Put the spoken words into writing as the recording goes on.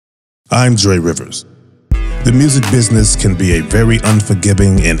I'm Dre Rivers. The music business can be a very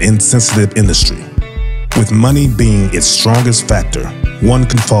unforgiving and insensitive industry. With money being its strongest factor, one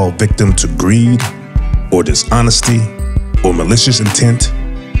can fall victim to greed, or dishonesty, or malicious intent,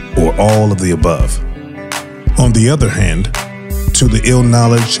 or all of the above. On the other hand, to the ill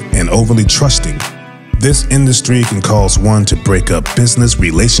knowledge and overly trusting, this industry can cause one to break up business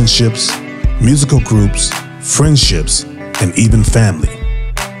relationships, musical groups, friendships, and even family.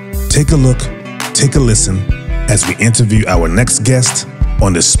 Take a look, take a listen as we interview our next guest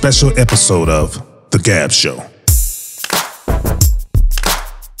on this special episode of The Gab Show.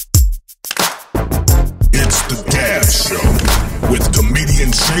 It's The Gab Show with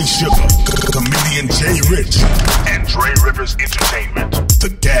comedian Shay Sugar, comedian Jay Rich, and Dre Rivers Entertainment.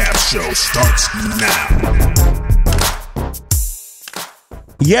 The Gab Show starts now.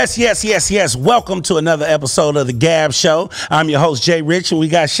 Yes. Welcome to another episode of The Gab Show. I'm your host, Jay Rich, and we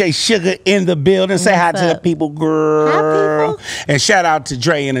got Shay Sugar in the building. Say hi to the people, girl. Hi, people. And shout out to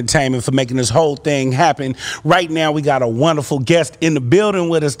Dre Entertainment for making this whole thing happen. Right now, we got a wonderful guest in the building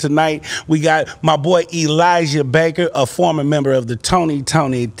with us tonight. We got my boy Elijah Baker, a former member of the Toni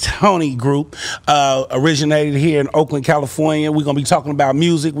group, originated here in Oakland, California. We're going to be talking about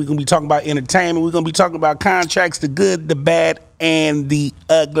music. We're going to be talking about entertainment. We're going to be talking about contracts, the good, the bad, and the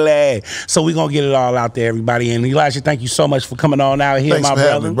ugly. So we're gonna get it all out there, everybody. And Elijah, thank you so much for coming on out here. Thanks my for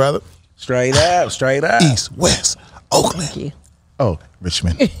having me, brother. Straight up. East, West, Oakland. Thank you. Oh,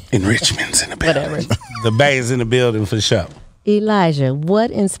 Richmond. And Richmond's in the building. Whatever. The Bay is in the building for sure. Elijah,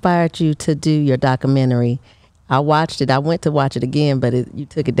 what inspired you to do your documentary? I watched it. I went to watch it again, but you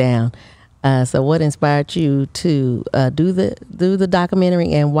took it down. So what inspired you to do the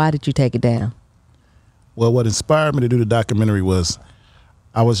documentary, and why did you take it down? Well, what inspired me to do the documentary was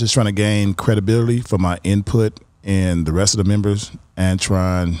I was just trying to gain credibility for my input, and the rest of the members,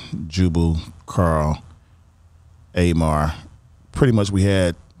 Antron, Jubal, Carl, Amar, pretty much we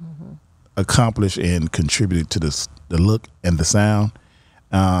had accomplished and contributed to the look and the sound.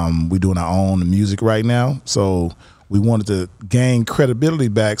 We're doing our own music right now, so we wanted to gain credibility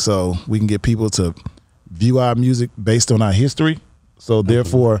back so we can get people to view our music based on our history. So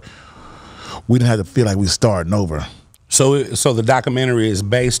therefore, we didn't have to feel like we were starting over. So the documentary is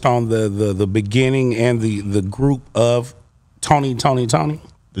based on the beginning and the group of Toni.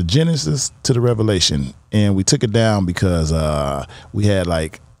 The genesis to the revelation. And we took it down because we had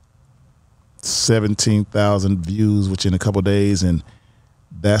like 17,000 views within a couple of days, and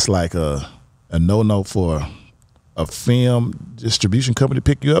that's like a no-no for a film distribution company to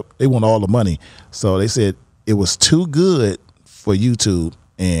pick you up. They want all the money. So they said it was too good for YouTube,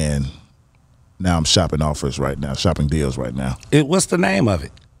 and now I'm shopping deals right now. What's the name of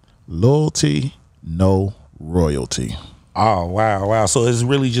it? Loyalty, No Royalty. Oh, wow. So it's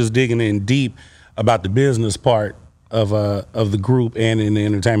really just digging in deep about the business part of the group and in the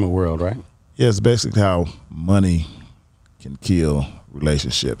entertainment world, right? Yeah, it's basically how money can kill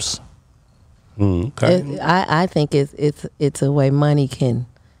relationships. Okay. I think it's a way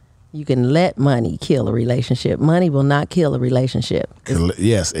you can let money kill a relationship. Money will not kill a relationship.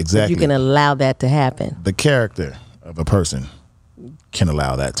 Yes, exactly. You can allow that to happen. The character of a person can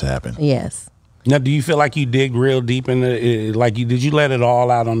allow that to happen. Yes. Now, do you feel like you dig real deep in did you let it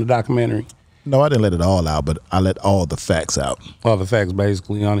all out on the documentary? No, I didn't let it all out, but I let all the facts out. All the facts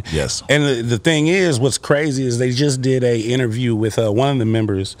basically on it. Yes. And the thing is, what's crazy is they just did a interview with one of the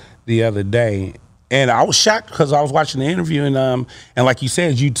members the other day. And I was shocked because I was watching the interview, and like you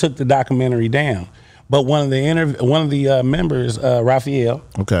said, you took the documentary down. But one of the members, Raphael,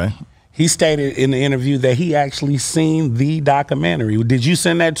 okay, he stated in the interview that he actually seen the documentary. Did you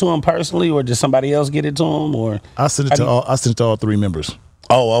send that to him personally, or did somebody else get it to him? Or I sent it to all three members.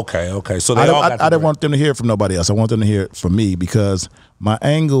 Oh, okay. So they I didn't want them to hear it from nobody else. I want them to hear it from me because my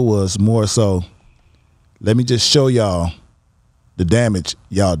angle was more so, let me just show y'all the damage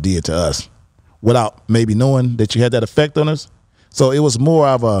y'all did to us, without maybe knowing that you had that effect on us. So it was more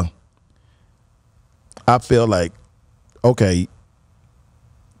of I felt like, okay,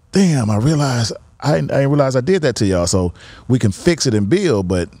 damn, I didn't realize I did that to y'all. So we can fix it and build,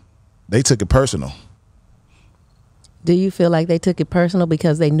 but they took it personal. Do you feel like they took it personal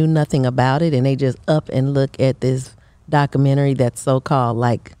because they knew nothing about it and they just up and look at this documentary that's so-called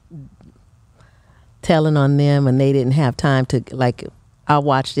like telling on them, and they didn't have time to, like, I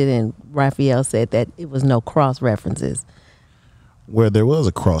watched it and Raphael said that it was no cross references. Where there was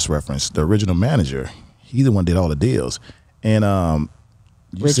a cross reference, the original manager, he the one did all the deals. And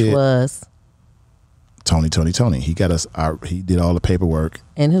which was Toni. He got us he did all the paperwork.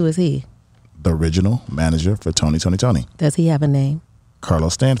 And who is he? The original manager for Toni. Does he have a name?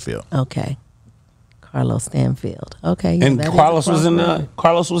 Carlos Stanfield. Okay. Carlos Stanfield. Okay. And Carlos was in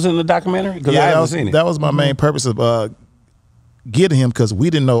the documentary? Because I haven't seen it. That was my main purpose of getting him, because we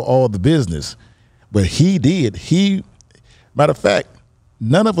didn't know all the business. But he did. Matter of fact,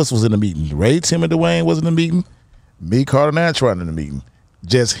 none of us was in the meeting. Ray, Tim, and Dwayne was in the meeting. Me, Carter, and Antron in the meeting.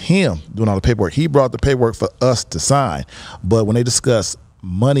 Just him doing all the paperwork. He brought the paperwork for us to sign. But when they discussed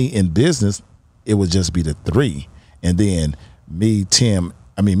money in business, it would just be the three. And then me, Antron,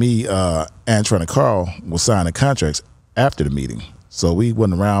 and Carl was signing contracts after the meeting. So we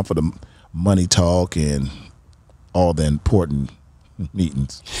wasn't around for the money talk and all the important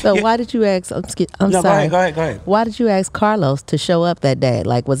meetings. So why did you ask? I'm sorry. Go ahead. Why did you ask Carlos to show up that day?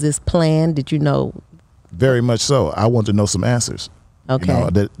 Like, was this planned? Did you know? Very much so. I wanted to know some answers. Okay.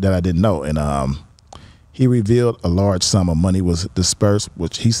 That I didn't know. And he revealed a large sum of money was dispersed,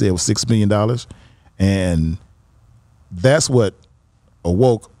 which he said was $6 million. And that's what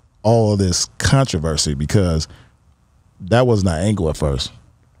awoke all of this controversy, because that wasn't our angle at first.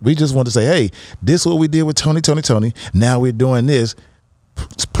 We just wanted to say, hey, this is what we did with Tony. Now we're doing this.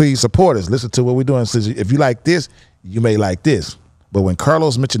 Please support us. Listen to what we're doing. So if you like this, you may like this. But when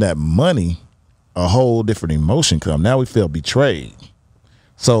Carlos mentioned that money, a whole different emotion come. Now we feel betrayed.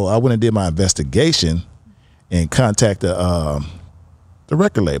 So I went and did my investigation and contacted the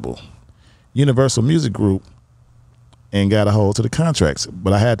record label, Universal Music Group, and got a hold to the contracts.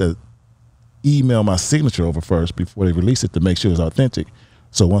 But I had to email my signature over first before they released it to make sure it was authentic.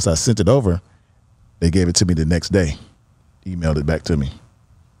 So once I sent it over, they gave it to me the next day, emailed it back to me.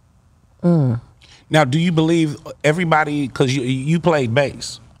 Now, do you believe everybody, because you played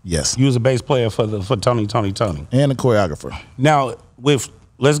bass? Yes. You was a bass player for Tony. And a choreographer. Now,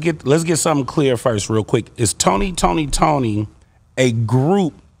 let's get something clear first real quick. Is Tony a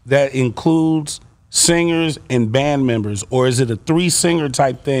group that includes singers and band members, or is it a 3-singer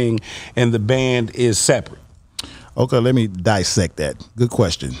type thing and the band is separate? Okay, let me dissect that. Good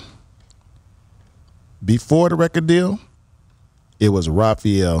question. Before the record deal, it was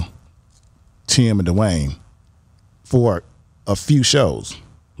Raphael, Tim, and Dwayne for a few shows.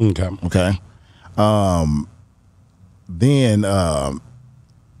 Okay. Then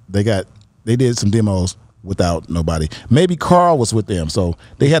they did some demos without nobody. Maybe Carl was with them, so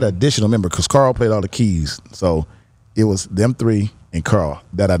they had an additional member because Carl played all the keys. So it was them 3 and Carl.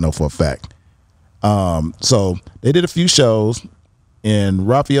 That I know for a fact. So they did a few shows, and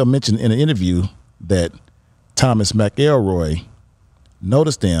Raphael mentioned in an interview that Thomas McElroy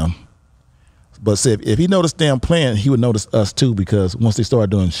noticed them, but said if he noticed them playing, he would notice us too, because once they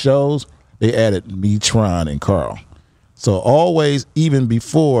started doing shows, they added me, Tron, and Carl. So always, even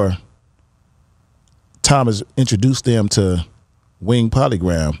before Thomas introduced them to Wing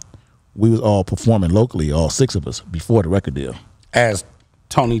Polygram, we was all performing locally, all 6 of us, before the record deal. As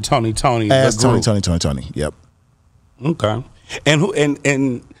Tony. As Tony. Yep. Okay.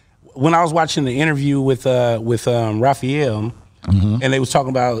 And when I was watching the interview with Raphael, and they was talking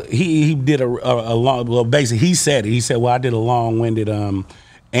about he did a long, well, basically he said well, I did a long-winded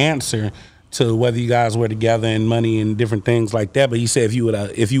answer to whether you guys were together and money and different things like that. But he said if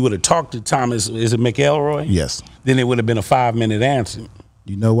you would have talked to Thomas, is it McElroy? Yes. Then it would have been a 5-minute answer.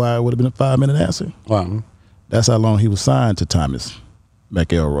 You know why it would have been a 5-minute answer? Wow. That's how long he was signed to Thomas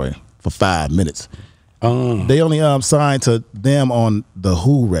McElroy, for 5 minutes. They only signed to them on the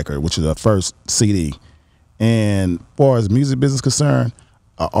Who record, which is the first CD. And as far as music business concerned,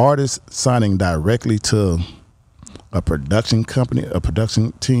 an artist signing directly to a production company, a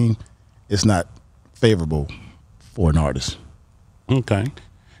production team, it's not favorable for an artist. Okay.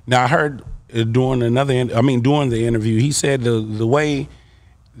 Now I heard during the interview, he said the way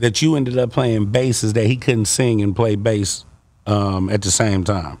that you ended up playing bass is that he couldn't sing and play bass at the same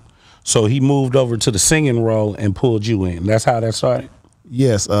time. So he moved over to the singing role and pulled you in. That's how that started?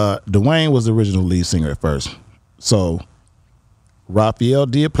 Yes. Dwayne was the original lead singer at first. So Raphael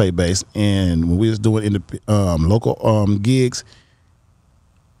did play bass, and when we was doing local gigs,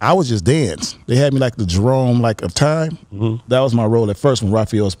 I was just dance. They had me like the Jerome of time. That was my role at first when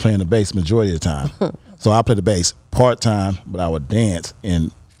Raphael was playing the bass majority of the time. So I played the bass part-time, but I would dance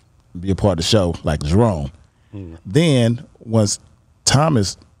and be a part of the show like Jerome. Then once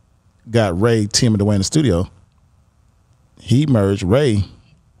Thomas got Ray, Tim, and Dwayne in the studio, he merged Ray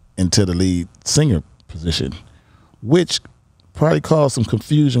into the lead singer position, which probably caused some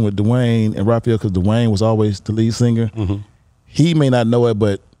confusion with Dwayne and Raphael, because Dwayne was always the lead singer. He may not know it,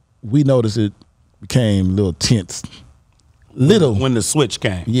 but we noticed it became a little tense. When the switch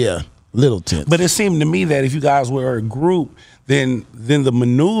came. Yeah, little tense. But it seemed to me that if you guys were a group, then the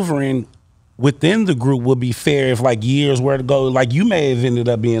maneuvering within the group would be fair if like years were to go. Like you may have ended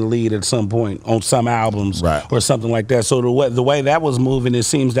up being lead at some point on some albums or something like that. So the way that was moving, it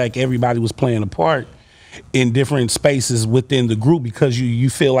seems like everybody was playing a part in different spaces within the group because you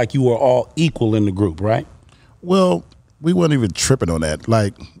feel like you were all equal in the group, right? Well, we weren't even tripping on that.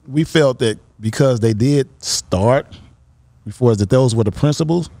 Like we felt that because they did start before that those were the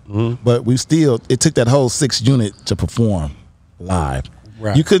principles, but it took that whole 6 unit to perform live.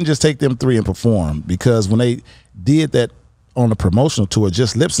 Right. You couldn't just take them 3 and perform because when they did that on the promotional tour,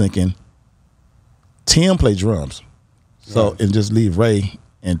 just lip syncing, Tim played drums, and just leave Ray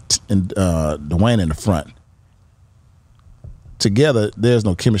and Dwayne in the front. Together, there's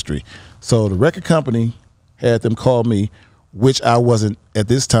no chemistry. So the record company had them call me, which I wasn't at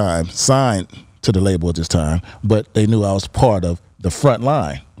this time signed to the label at this time, but they knew I was part of the front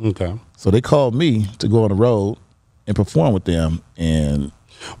line. Okay. So they called me to go on the road and perform with them. And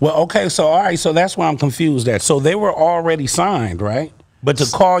well, okay, so all right, so that's why I'm confused at. So they were already signed, right? But to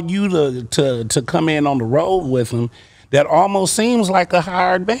call you to come in on the road with them, that almost seems like a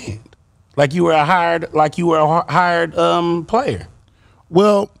hired band, like you were a hired player.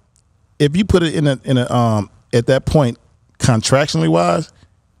 Well, if you put it in a at that point contractually wise,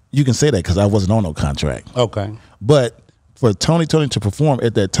 you can say that because I wasn't on no contract. Okay. But for Toni to perform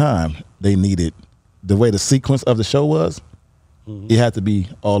at that time, they needed the way the sequence of the show was. It had to be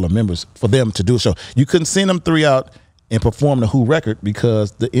all the members for them to do a show. You couldn't send them 3 out and perform the Who record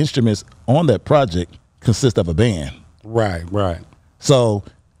because the instruments on that project consist of a band. Right. So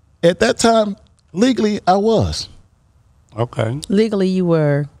at that time, legally, I was. Okay. Legally, you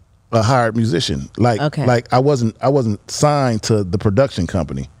were a hired musician. Like I wasn't signed to the production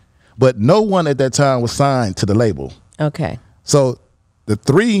company, but no one at that time was signed to the label. Okay. So the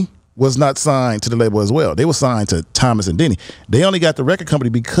 3 was not signed to the label as well. They were signed to Thomas and Denny. They only got the record company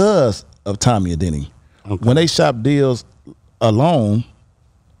because of Tommy and Denny. Okay. When they shopped deals alone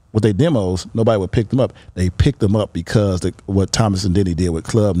with their demos, nobody would pick them up. They picked them up because what Thomas and Denny did with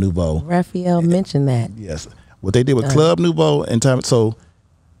Club Nouveau. Raphael mentioned that. Yes. What they did with Club Nouveau and Thomas. So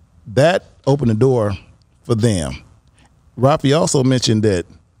that opened the door for them. Rafi also mentioned that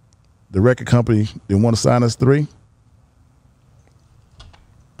the record company didn't want to sign us 3.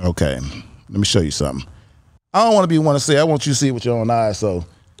 Okay, let me show you something. I don't want to be one to say. I want you to see it with your own eyes. So,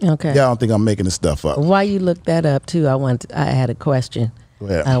 y'all don't think I'm making this stuff up. While you look that up too, I had a question. Go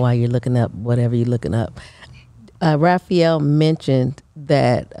ahead. While you're looking up whatever you're looking up, Raphael mentioned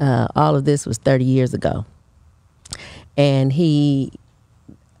that all of this was 30 years ago, and the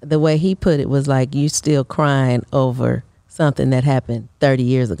way he put it was like you still crying over something that happened 30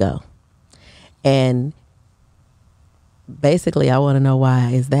 years ago, and basically, I want to know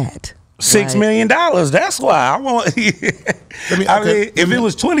why is that? $6 million. That's why I want. If it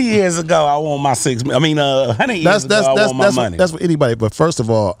was 20 years ago, I want my 6 million. I mean, 100 years ago, I want my money. That's what anybody. But first of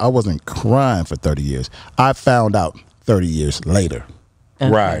all, I wasn't crying for 30 years. I found out 30 years later.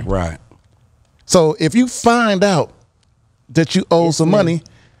 Okay. Right. So if you find out that you owe some money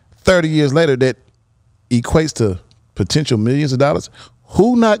 30 years later, that equates to potential millions of dollars.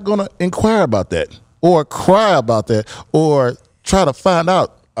 Who not gonna inquire about that? Or cry about that, or try to find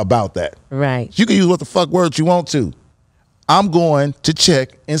out about that. Right. You can use what the fuck words you want to. I'm going to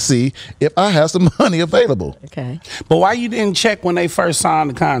check and see if I have some money available. Okay. But why you didn't check when they first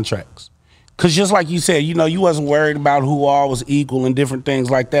signed the contracts? Because just like you said, you wasn't worried about who all was equal and different things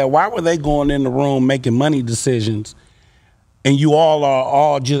like that. Why were they going in the room making money decisions? And you all are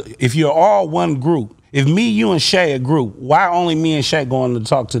all just, if you're all one group, if me, you, and Shay a group, why only me and Shay going to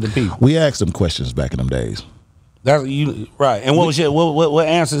talk to the people? We asked them questions back in them days. That's you right. And what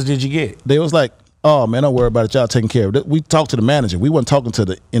answers did you get? They was like, "Oh man, don't worry about it. Y'all taking care of it." We talked to the manager. We weren't talking to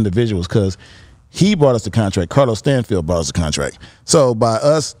the individuals because he brought us the contract. Carlos Stanfield brought us the contract. So by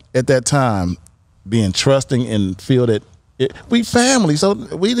us at that time being trusting and feel that we family, so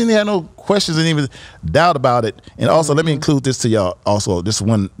we didn't have no questions and even doubt about it. And also, let me include this to y'all. Also, this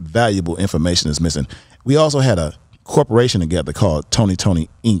one valuable information is missing. We also had a corporation together called Toni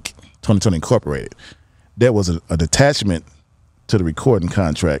Inc., Toni Incorporated. There was a detachment to the recording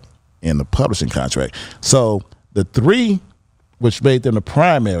contract and the publishing contract. So the 3, which made them the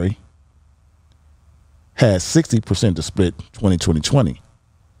primary, had 60% to split 20-20-20.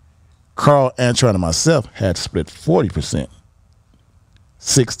 Carl, Antron, and myself had split 40%.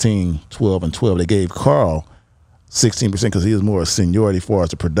 16, 12, and 12. They gave Carl 16% because he was more seniority for us,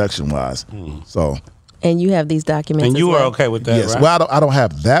 the production wise. So, and you have these documents. And you were okay with that? Yes. Right? Well, I don't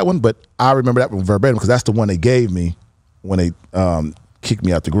have that one, but I remember that one verbatim because that's the one they gave me when they kicked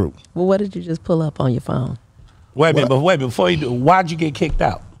me out the group. Well, what did you just pull up on your phone? Wait a minute, before you do, why'd you get kicked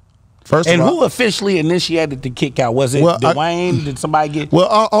out? First and of all, who officially initiated the kick out? Was it Dwayne? Did somebody get? Well,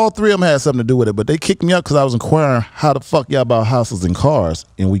 all three of them had something to do with it, but they kicked me out because I was inquiring how the fuck y'all about houses and cars,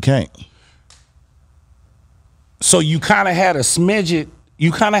 and we can't. So you kind of had a smidget.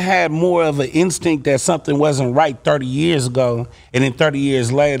 You kind of had more of an instinct that something wasn't right 30 years ago, and then 30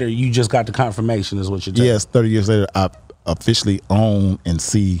 years later, you just got the confirmation. Is what you're telling? Yes, 30 years later, I officially own and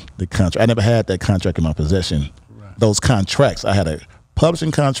see the contract. I never had that contract in my possession. Right. Those contracts, I had a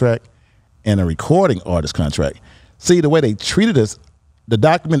publishing contract and a recording artist contract. See, the way they treated us, the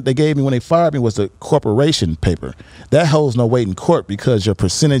document they gave me when they fired me was the corporation paper. That holds no weight in court because your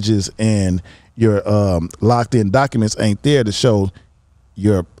percentages and your locked in documents ain't there to show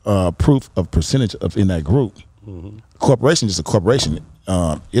your proof of percentage of in that group. Mm-hmm. Corporation is just a corporation.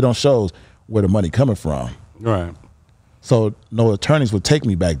 It don't show where the money coming from. Right. So no attorneys would take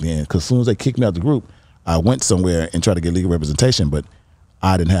me back then because as soon as they kicked me out the group, I went somewhere and tried to get legal representation, but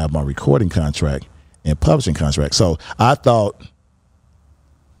I didn't have my recording contract and publishing contract. So I thought,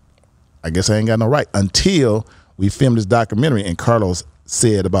 I guess I ain't got no right until we filmed this documentary and Carlos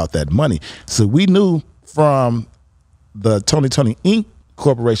said about that money. So we knew from the Toni Inc.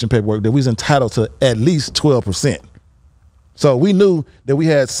 Corporation paperwork that we was entitled to at least 12%. So we knew that we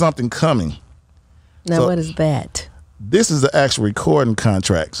had something coming. Now, so what is that? This is the actual recording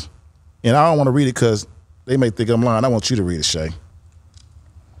contracts. And I don't want to read it because they may think I'm lying. I want you to read it, Shay.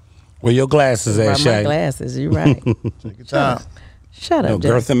 Where your glasses at, Shay? My glasses, you're right. Take your time. Shut up,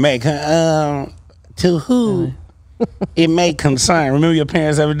 Gertha make to who it may concern. Remember your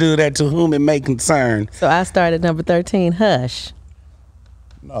parents ever do that? To whom it may concern. So I started number 13, Hush.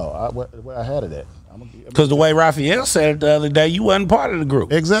 No, where I had it at. Because the way Raphael said it the other day, you wasn't part of the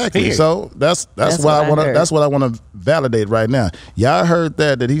group. Exactly. Period. So that's why I want to. That's what I want to validate right now. Y'all heard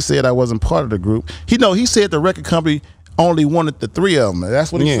that he said I wasn't part of the group. He said the record company only wanted the three of them.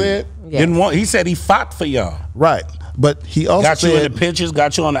 That's what he said. Yeah. Didn't want. He said he fought for y'all. Right. But he also got you in the pictures,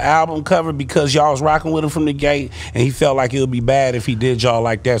 got you on the album cover because y'all was rocking with him from the gate, and he felt like it would be bad if he did y'all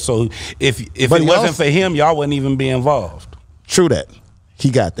like that. So if it wasn't for him, y'all wouldn't even be involved. True that. He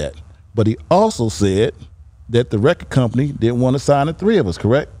got that. But he also said that the record company didn't want to sign the three of us,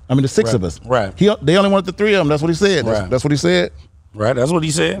 correct? I mean, the six of us. Right. They only wanted the three of them. That's what he said. Right. That's what he said. Right. That's what he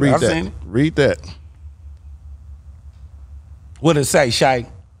said. Read I've that. seen it. Read that. What did it say, Shay?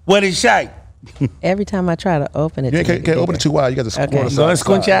 What did it say? Every time I try to open it, You can't open it too wide. You got to squint Okay. aside. Go and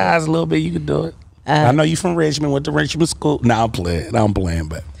squint your eyes a little bit. You can do it. I know you from Richmond, went to Richmond School. No, I'm playing,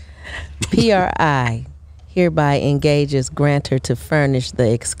 but PRI hereby engages grantor to furnish the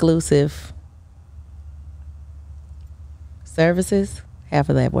exclusive services. Half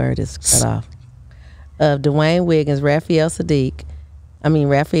of that word is cut off. Of Dwayne Wiggins, Raphael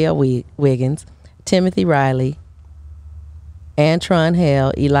Wiggins, Timothy Riley, Antron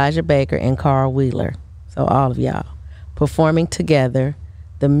Hale, Elijah Baker, and Carl Wheeler. So all of y'all performing together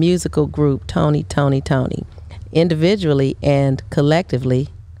the musical group Toni. Individually and collectively,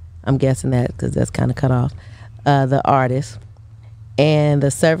 I'm guessing that because that's kind of cut off, the artists, and the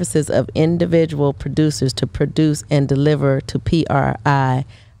services of individual producers to produce and deliver to PRI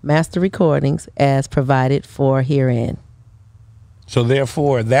master recordings as provided for herein. so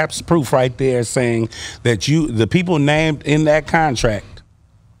therefore, that's proof right there saying that the people named in that contract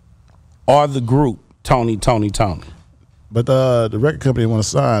are the group Toni. But the record company want to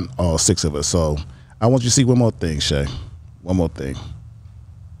sign all six of us. So I want you to see one more thing, Shay. One more thing.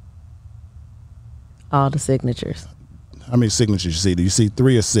 All the signatures. How many signatures you see? Do you see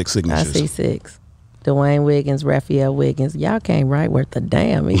 3 or 6 signatures? I see 6. Dwayne Wiggins, Raphael Wiggins. Y'all can't write worth a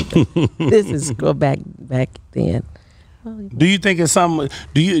damn either. This is go back then. Do you think it's some?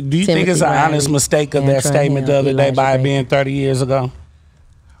 Do you think it's an honest mistake of that statement the other day by it being 30 years ago?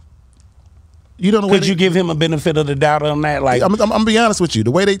 You don't know. Could you give him a benefit of the doubt on that? Like, I'm gonna be honest with you.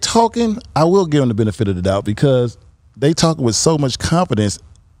 The way they talking, I will give them the benefit of the doubt because they talking with so much confidence,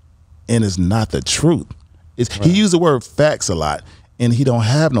 and it's not the truth. He used the word facts a lot, and he don't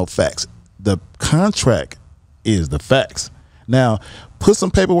have no facts. The contract is the facts. Now, put some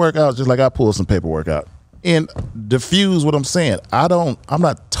paperwork out, just like I pulled some paperwork out, and diffuse what I'm saying. I'm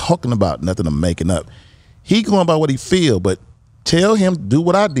not talking about nothing I'm making up. He going by what he feel, but tell him do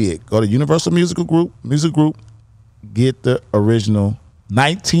what I did. Go to Universal Music Group, get the original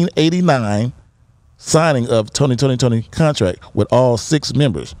 1989 signing of Toni contract with all 6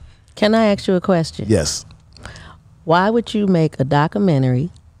 members. Can I ask you a question? Yes. Why would you make a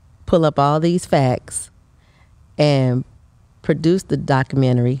documentary, pull up all these facts, and produce the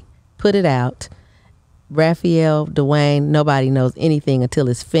documentary, put it out, Raphael, Dwayne, nobody knows anything until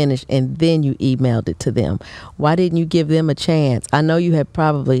it's finished, and then you emailed it to them. Why didn't you give them a chance? I know you had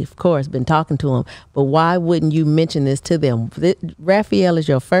probably, of course, been talking to them, but why wouldn't you mention this to them? Raphael is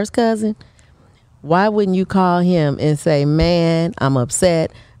your first cousin. Why wouldn't you call him and say, man, I'm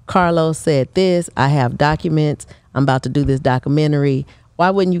upset. Carlos said this. I have documents. I'm about to do this documentary. Why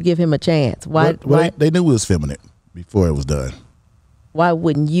wouldn't you give him a chance? Why? They knew we was filming it before it was done. Why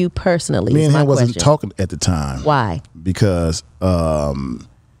wouldn't you personally? Me and him wasn't talking at the time. Why? Because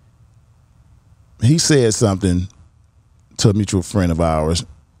he said something to a mutual friend of ours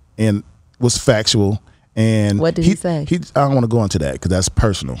and was factual. And what did he say? I don't want to go into that because that's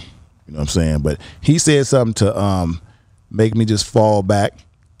personal. You know what I'm saying? But he said something to make me just fall back.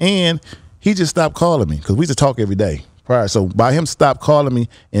 And he just stopped calling me because we used to talk every day prior. So by him stop calling me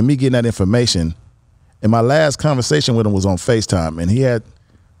and me getting that information, and my last conversation with him was on FaceTime, and he had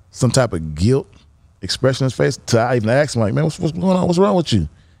some type of guilt expression in his face. So I even asked him, like, man, what's going on? What's wrong with you?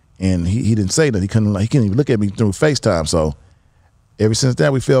 And he didn't say that. He couldn't even look at me through FaceTime. So ever since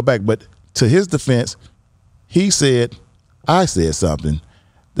that, we fell back. But to his defense, he said I said something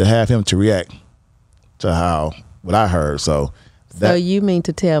to have him to react to what I heard. So you mean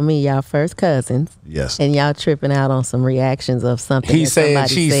to tell me y'all first cousins? Yes. And y'all tripping out on some reactions of something he that said,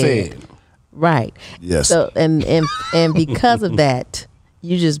 somebody she said. Right. Yes. So and because of that,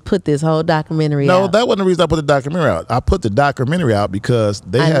 you just put this whole documentary out. No, that wasn't the reason I put the documentary out. I put the documentary out because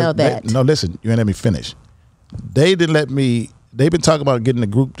they know that. No, listen, you ain't let me finish. They didn't let me. They've been talking about getting a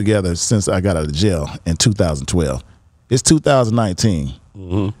group together since I got out of jail in 2012. It's 2019.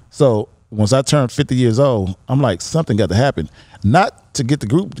 Mm-hmm. So once I turned 50 years old, I'm like, something got to happen. Not to get the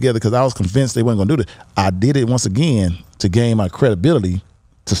group together because I was convinced they weren't going to do this. I did it once again to gain my credibility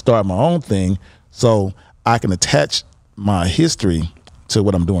to start my own thing so I can attach my history to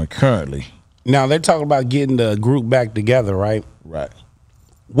what I'm doing currently. Now, they're talking about getting the group back together, right? Right.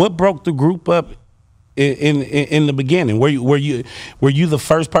 What broke the group up in the beginning? Were you the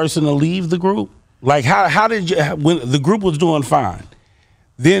first person to leave the group? Like, how did you, when the group was doing fine,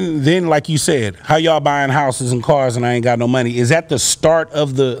 then like you said, how y'all buying houses and cars and I ain't got no money? Is that the start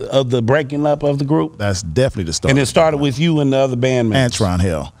of the breaking up of the group? That's definitely the start. And it started with you and the other bandmates. Antron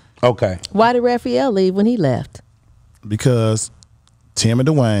Hell. Okay. Why did Raphael leave when he left? Because Tim and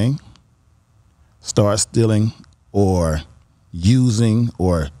Dwayne start stealing or using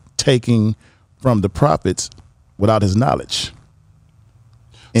or taking from the profits without his knowledge.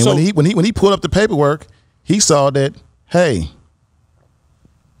 And So- when he pulled up the paperwork, he saw that, hey,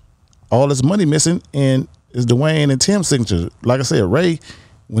 all this money missing and is Dwayne and Tim's signature. Like I said, Ray,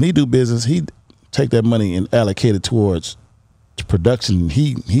 when he do business, he take that money and allocate it towards production.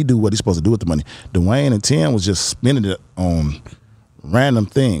 He do what he's supposed to do with the money. Dwayne and Tim was just spending it on random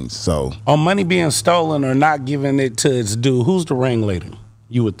things. So On money being stolen or not giving it to its due, who's the ringleader?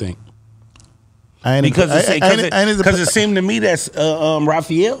 You would think. Because it seemed to me that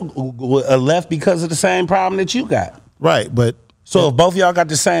Raphael left because of the same problem that you got. Right, but So if both of y'all got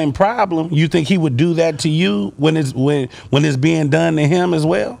the same problem, you think he would do that to you when it's being done to him as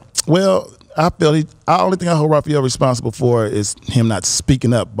well? well, I feel the only thing I hold Raphael responsible for is him not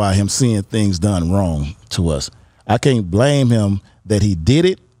speaking up by him seeing things done wrong to us. I can't blame him that he did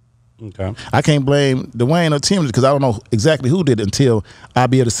it. Okay. I can't blame Dwayne or Tim because I don't know exactly who did it until I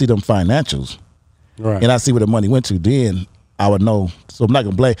be able to see them financials. Right. And I see where the money went to, then I would know. So I'm not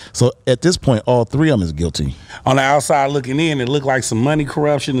going to blame. So at this point, all three of them is guilty. On the outside looking in, it looked like some money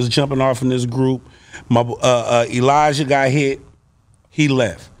corruption is jumping off in this group. Elijah got hit. He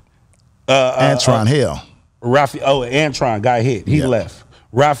left. Antron Hell. Antron got hit. He left.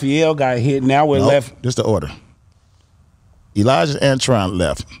 Raphael got hit. Now we're left. Just the order. Elijah Antron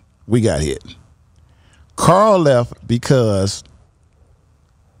left. We got hit. Carl left because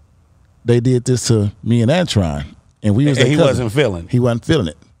they did this to me and Antron. And we was And he cousin. wasn't feeling it. He wasn't feeling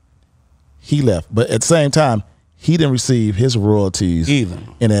it. He left. But at the same time, he didn't receive his royalties Either.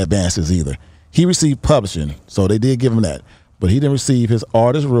 in advances either. He received publishing, so they did give him that. But he didn't receive his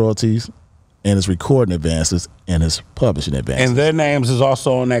artist royalties and his recording advances and his publishing advances. And their names is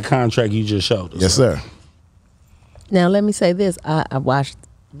also on that contract you just showed us. Yes, sir. Now, let me say this. I watched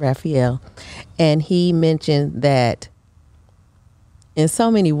Raphael, and he mentioned that in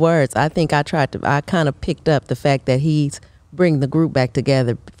so many words, I think I kind of picked up the fact that he's bringing the group back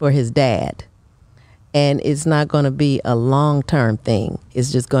together for his dad. And it's not going to be a long-term thing.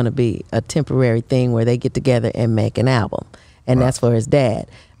 It's just going to be a temporary thing where they get together and make an album. And that's for his dad.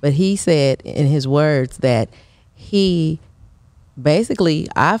 But he said in his words that he basically,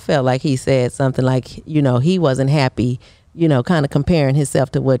 I felt like he said something like, you know, he wasn't happy you know, kind of comparing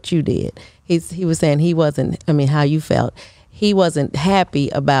himself to what you did. He was saying he wasn't, I mean, how you felt. He wasn't happy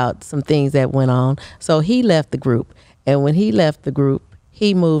about some things that went on. So he left the group. And when he left the group,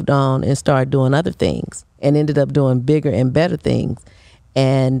 he moved on and started doing other things and ended up doing bigger and better things.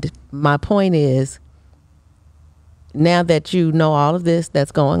 And my point is, now that you know all of this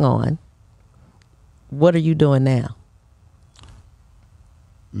that's going on, what are you doing now?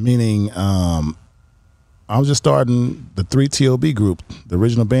 Meaning, I was just starting the 3TOB group. The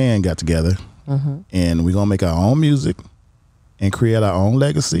original band got together, and we're going to make our own music and create our own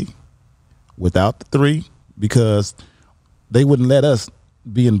legacy without the three, because they wouldn't let us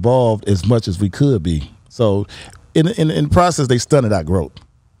be involved as much as we could be. So in the process, they stunted our growth,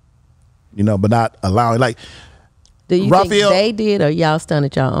 you know, but not allowing, like, do you think they did, or y'all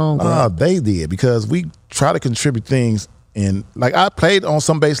stunted your own growth? They did, because we try to contribute things. And like, I played on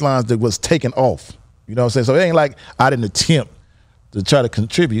some bass lines that was taken off. You know what I'm saying? So it ain't like I didn't attempt to try to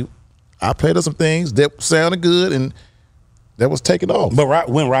contribute. I played on some things that sounded good and that was taken off. But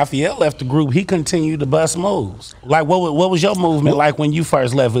when Raphael left the group, he continued to bust moves. Like, what was your movement like when you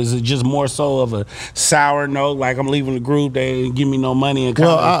first left? Is it just more so of a sour note, like I'm leaving the group, they didn't give me no money, and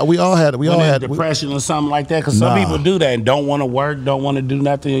we all had depression or something like that? Because some people do that and don't want to work, don't want to do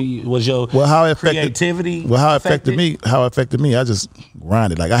nothing. Was your creativity? Well, how it affected me? I just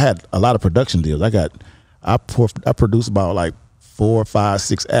grinded. Like, I had a lot of production deals. I produced about like 4, 5,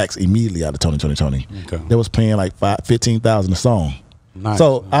 6 acts immediately out of Toni. Okay. They was paying like $15,000 a song. Nice.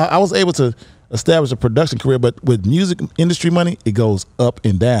 So I was able to establish a production career, but with music industry money, it goes up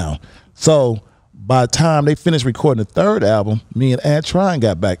and down. So by the time they finished recording the third album, me and Antron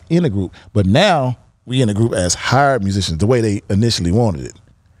got back in the group. But now we in the group as hired musicians, the way they initially wanted it,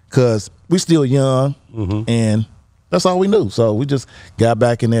 because we still young and that's all we knew. So we just got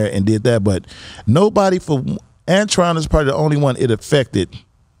back in there and did that. But nobody for Antron is probably the only one it affected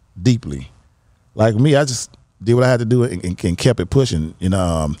deeply. Like me, I just did what I had to do and kept it pushing. You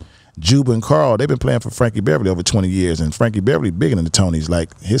know, Juba and Carl, they've been playing for Frankie Beverly over 20 years, and Frankie Beverly bigger than the Tonys.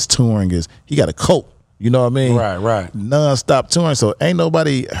 Like, his touring he got a cult. You know what I mean? Right. Non-stop touring, so ain't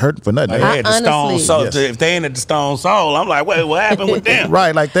nobody hurting for nothing. They had the Stone Soul. Yes. If they ain't at the Stone Soul, I'm like, wait, what happened with them?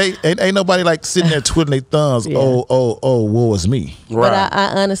 Right, like they ain't nobody like sitting there twiddling their thumbs. Yeah. Oh, woe is me. Right. But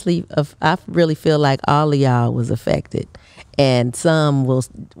I honestly, I really feel like all of y'all was affected, and some will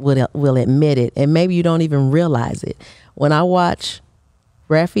admit it, and maybe you don't even realize it. When I watch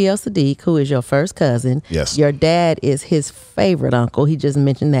Raphael Sadiq, who is your first cousin. Yes. Your dad is his favorite uncle. He just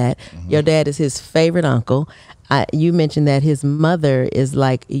mentioned that. Your dad is his favorite uncle. You mentioned that his mother is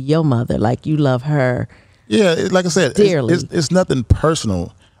like your mother, like you love her. Yeah, like I said, dearly. It's nothing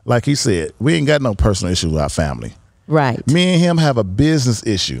personal. Like he said, we ain't got no personal issue with our family. Right. Me and him have a business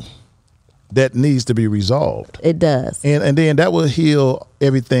issue that needs to be resolved. It does. And then that will heal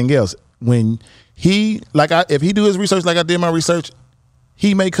everything else. When if he do his research like I did my research,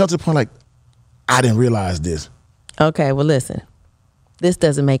 he may come to the point like, I didn't realize this. Okay, well, listen. This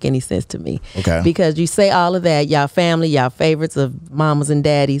doesn't make any sense to me. Okay. Because you say all of that, y'all family, y'all favorites of mamas and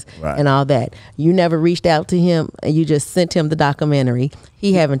daddies, right, and all that. You never reached out to him, and you just sent him the documentary.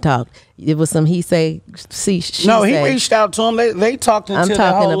 He haven't talked. It was some he say, she No, say. he reached out to him. They talked until I'm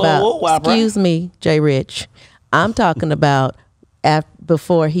talking the whole about, excuse me, Jay Rich. I'm talking about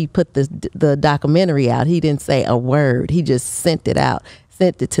before he put the documentary out. He didn't say a word. He just sent it out.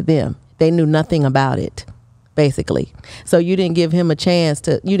 Sent it to them. They knew nothing about it, basically. So you didn't give him a chance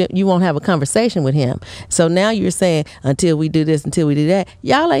to. You won't have a conversation with him. So now you're saying until we do this, until we do that,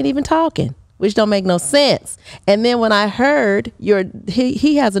 y'all ain't even talking, which don't make no sense. And then when I heard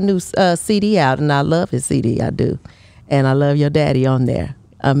he has a new CD out, and I love his CD, I do, and I love your daddy on there,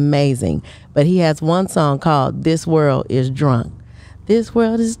 amazing. But he has one song called "This World Is Drunk." This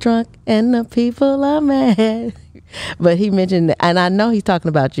world is drunk and the people are mad. But he mentioned, and I know he's talking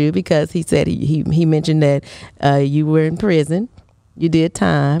about you because he said he mentioned that you were in prison. You did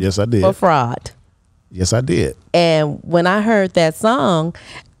time. Yes, I did. For fraud. Yes, I did. And when I heard that song,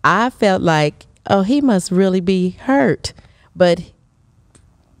 I felt like, oh, he must really be hurt. But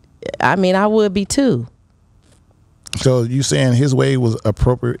I mean, I would be too. So you saying his way was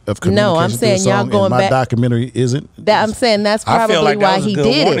appropriate of communication? No, I'm saying y'all going back. My back. documentary isn't. I'm saying that's probably I feel like why that was he a good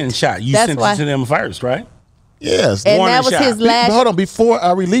did warning it. shot. You That's sent why, it to them first, right? Yes. And warning that was shot. his last. Hold on, before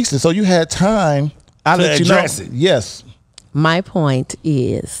I released it, so you had time. I to let you address know. it. Yes. My point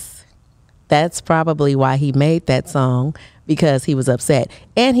is, that's probably why he made that song, because he was upset.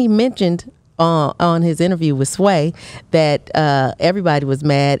 And he mentioned on his interview with Sway that everybody was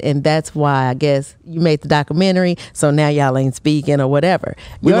mad, and that's why I guess you made the documentary, so now y'all ain't speaking or whatever.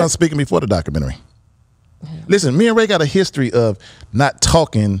 We weren't speaking before the documentary. Listen, me and Ray got a history of not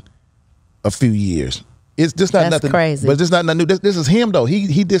talking a few years. It's just not nothing crazy. But it's just not nothing new. This is him though.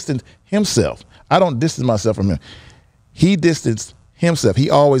 He distanced himself. I don't distance myself from him. He distanced himself. He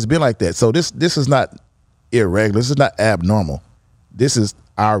always been like that. So this is not irregular. This is not abnormal. This is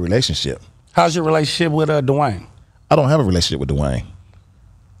our relationship. How's your relationship with Dwayne? I don't have a relationship with Dwayne.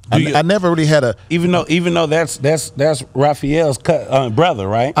 I never really had a even though that's Raphael's brother,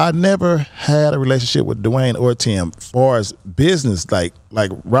 right? I never had a relationship with Dwayne or Tim as far as business. Like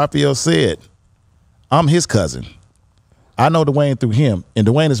Raphael said, I'm his cousin. I know Dwayne through him, and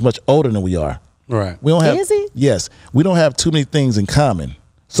Dwayne is much older than we are. Right. We don't have. Is he? Yes, we don't have too many things in common.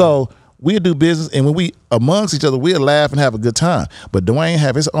 So we do business, and when we amongst each other, we'll laugh and have a good time. But Dwayne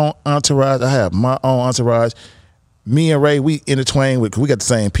have his own entourage. I have my own entourage. Me and Ray, we intertwine with, we got the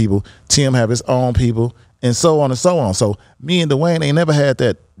same people. Tim have his own people, and so on and so on. So me and Dwayne ain't never had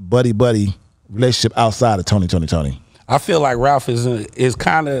that buddy relationship outside of Tony. I feel like Ralph is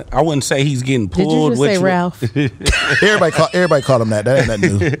kind of, I wouldn't say he's getting pulled. Did you just say Ralph? everybody call him that. That ain't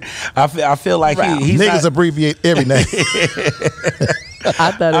nothing new. I feel like he's niggas not, abbreviate every name.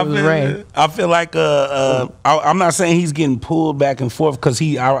 I thought it was Ray. I feel like I'm not saying he's getting pulled back and forth because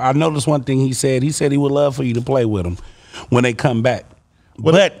I noticed one thing he said. He said he would love for you to play with him when they come back.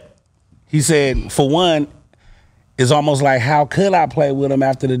 But he said, for one, it's almost like, how could I play with him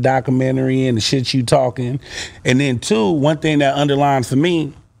after the documentary and the shit you talking? And then two, one thing that underlines for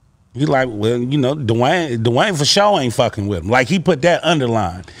me, he's like, well, you know, Dwayne for sure ain't fucking with him. Like, he put that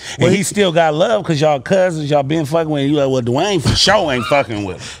underline. And he still got love because y'all cousins, y'all been fucking with him. You like, well, Dwayne for sure ain't fucking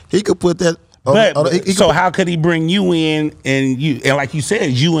with him. He could put that. How could he bring you in and like you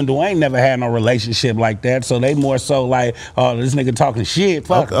said, you and Dwayne never had no relationship like that. So they more so like, oh, this nigga talking shit.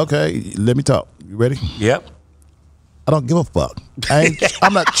 Fuck. Okay, let me talk. You ready? Yep. I don't give a fuck.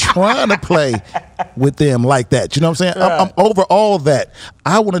 I'm not trying to play with them like that. You know what I'm saying? Right. I'm over all of that.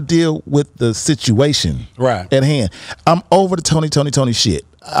 I want to deal with the situation at hand. I'm over the Tony shit.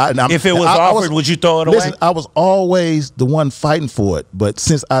 If it was offered, would you throw it away? Listen, I was always the one fighting for it, but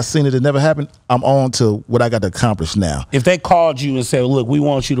since I seen it never happened, I'm on to what I got to accomplish now. If they called you and said, look, we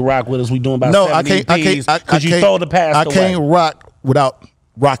want you to rock with us, we doing about 70 EPs, could you throw the past away? I can't rock without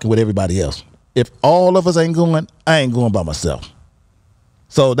rocking with everybody else. If all of us ain't going, I ain't going by myself.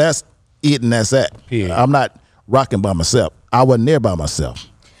 So that's it and that's that. Yeah. I'm not rocking by myself. I wasn't there by myself.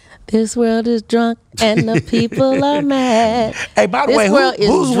 This world is drunk and the people are mad. Hey, by the way,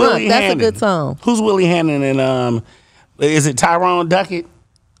 who's Willie Hannon? That's a good song. Who's Willie Hannon and is it Tyrone Duckett?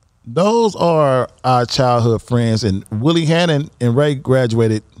 Those are our childhood friends, and Willie Hannon and Ray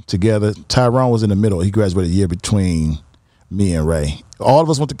graduated together. Tyrone was in the middle. He graduated a year between me and Ray. All of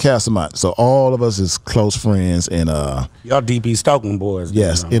us went to Castlemont, so all of us is close friends. And y'all DP Stoking boys.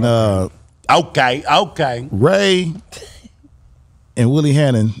 Yes, and okay. Ray and Willie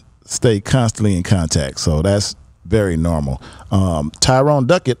Hannon stay constantly in contact, so that's very normal. Tyrone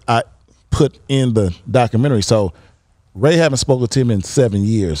Duckett, I put in the documentary, so Ray haven't spoken to him in 7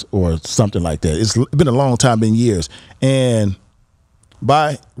 years or something like that. It's been a long time, been years. And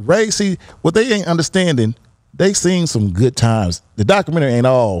by Ray, see, what they ain't understanding, they seen some good times. The documentary ain't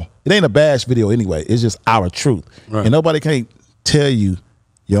a bash video anyway. It's just our truth. Right. And nobody can't tell you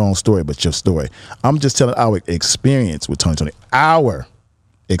your own story but your story. I'm just telling our experience with Tony. Our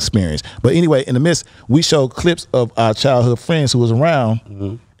experience. But anyway, in the midst, we showed clips of our childhood friends who was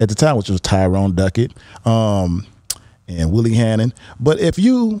around at the time, which was Tyrone Duckett and Willie Hannon. But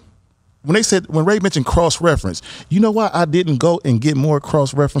when Ray mentioned cross-reference, you know why I didn't go and get more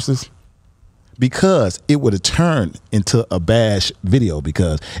cross-references? Because it would have turned into a bash video.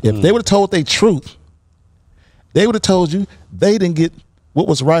 Because if they would have told their truth, they would have told you they didn't get what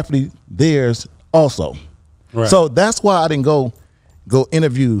was rightfully theirs also. Right. So that's why I didn't go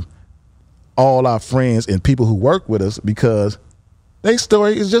interview all our friends and people who work with us, because their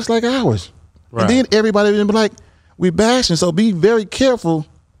story is just like ours. Right. And then everybody would be like, we bashing, so be very careful,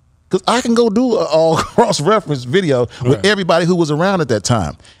 because I can go do an all cross-reference video with everybody who was around at that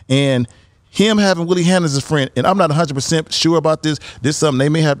time. And him having Willie Hannon as a friend, and I'm not 100% sure about this. This is something they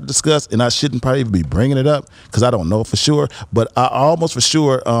may have to discuss, and I shouldn't probably even be bringing it up because I don't know for sure. But I almost for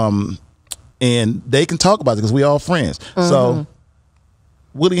sure, and they can talk about it because we all friends. So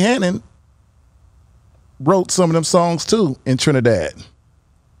Willie Hannon wrote some of them songs too in Trinidad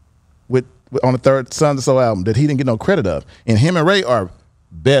on the third Sons of Soul album that he didn't get no credit of. And him and Ray are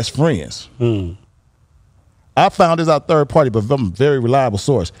best friends. I found this out third party, but from a very reliable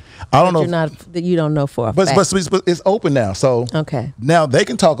source. I don't know. You don't know for a fact. But it's open now, so okay. Now they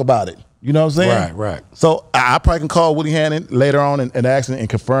can talk about it. You know what I'm saying? Right. So I probably can call Woody Hannon later on and ask him and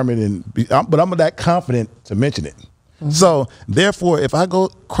confirm it. But I'm that confident to mention it. So therefore, if I go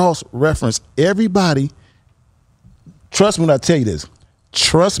cross-reference everybody, trust me when I tell you this.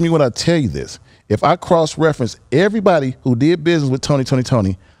 Trust me when I tell you this. If I cross-reference everybody who did business with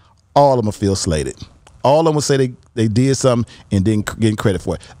Tony, all of them will feel slated. All of them will say they did something and didn't get credit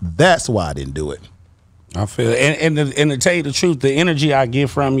for it. That's why I didn't do it. I feel it. And to tell you the truth, the energy I get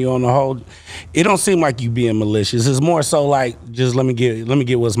from you on the whole, it don't seem like you being malicious. It's more so like, just let me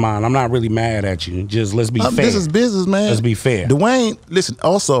get what's mine. I'm not really mad at you. Just let's be fair. This is business, man. Let's be fair. Dwayne, listen,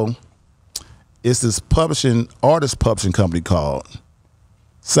 also, it's this artist publishing company called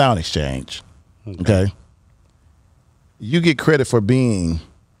Sound Exchange. Okay. You get credit for being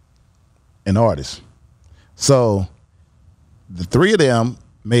an artist. So the three of them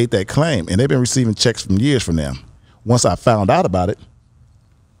made that claim, and they've been receiving checks from years from them. Once I found out about it,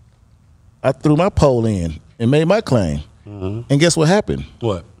 I threw my poll in and made my claim. And guess what happened?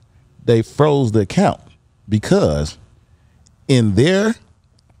 What? They froze the account because in their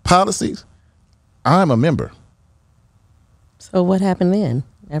policies, I'm a member. So what happened then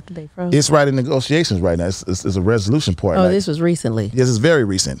after they froze? It's right in negotiations right now. It's a resolution part. Oh, this was recently. Yes, it's very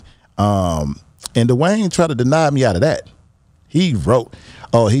recent. And Dwayne tried to deny me out of that. He wrote,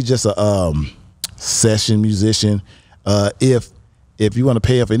 he's just a session musician. If you want to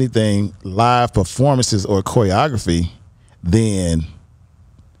pay for anything, live performances or choreography, then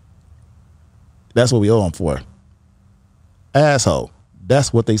that's what we owe him for. Asshole.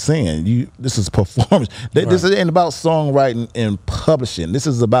 That's what they saying. This is performance. This ain't about songwriting and publishing. This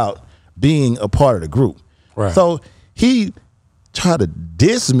is about being a part of the group. Right. So he tried to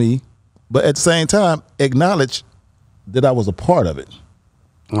diss me, but at the same time acknowledge that I was a part of it.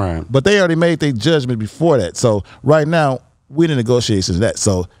 Right. But they already made their judgment before that. So right now, we're in negotiations of that.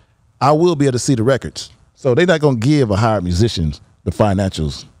 So I will be able to see the records. So they're not going to give a hired musicians the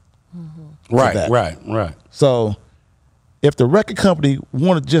financials. Right. So if the record company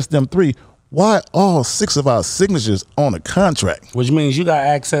wanted just them three, why all 6 of our signatures on a contract? Which means you got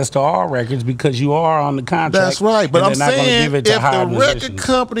access to all records because you are on the contract. That's right. But I'm saying give it if to hired the musicians. record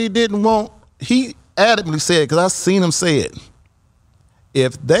company didn't want, he adamantly said, because I seen him say it,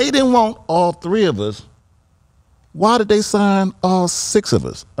 if they didn't want all 3 of us, why did they sign all 6 of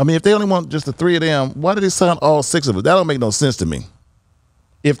us? I mean, if they only want just the 3 of them, why did they sign all 6 of us? That don't make no sense to me.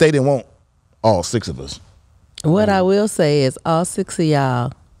 If they didn't want all 6 of us. What I will say is all 6 of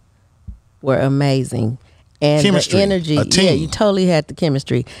y'all were amazing. And chemistry, the energy, a team. yeah, you totally had the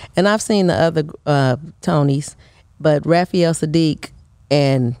chemistry. And I've seen the other Tonys, but Raphael Sadiq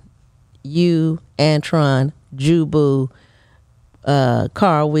and you, Antron, Jubu,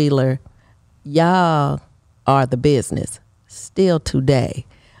 Carl Wheeler, y'all are the business still today.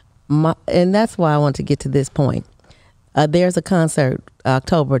 And that's why I want to get to this point. There's a concert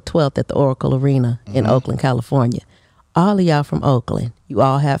October 12th at the Oracle Arena in Oakland, California. All of y'all from Oakland, you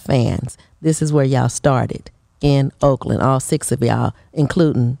all have fans. This is where y'all started, in Oakland, all 6 of y'all,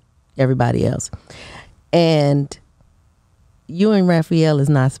 including everybody else. And you and Raphael is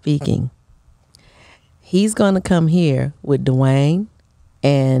not speaking. He's going to come here with Dwayne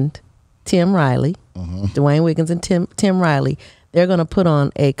and Tim Riley, Dwayne Wiggins and Tim Riley. They're going to put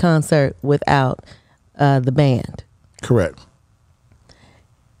on a concert without the band. Correct.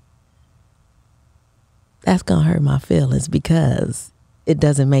 That's going to hurt my feelings because it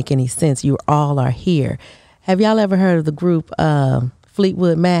doesn't make any sense. You all are here. Have y'all ever heard of the group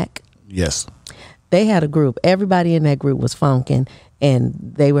Fleetwood Mac? Yes. They had a group. Everybody in that group was funkin', and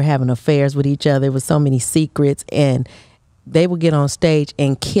they were having affairs with each other. There was so many secrets, and they would get on stage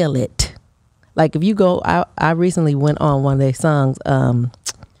and kill it. Like if you go, I recently went on one of their songs.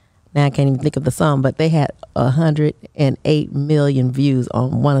 Now I can't even think of the song, but they had 108 million views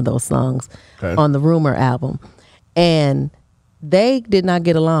on one of those songs on the Rumor album. And they did not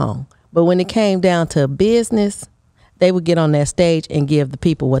get along. But when it came down to business, they would get on that stage and give the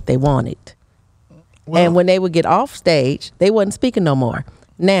people what they wanted. Well, and when they would get off stage, they wasn't speaking no more.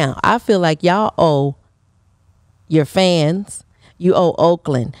 Now, I feel like y'all owe your fans, you owe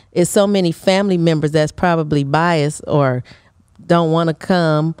Oakland. It's so many family members that's probably biased or don't want to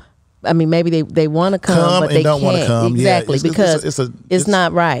come. I mean, maybe they want to come, but they don't want to come. Exactly, yeah, because it's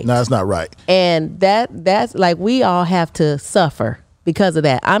not right. No, it's not right. And that's like we all have to suffer because of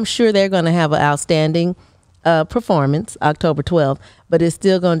that. I'm sure they're going to have an outstanding performance October 12th, but it's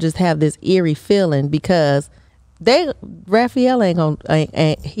still going to just have this eerie feeling because Raphael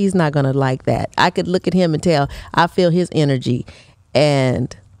he's not going to like that. I could look at him and tell I feel his energy,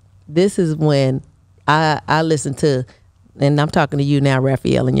 and this is when I listen to and I'm talking to you now,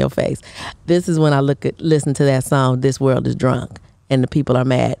 Raphael, in your face. This is when I listen to that song, This World is Drunk, and the people are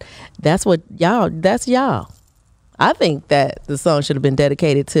mad. That's y'all. I think that the song should have been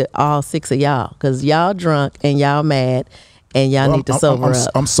dedicated to all 6 of y'all, because y'all drunk and y'all mad, and y'all need to sober up.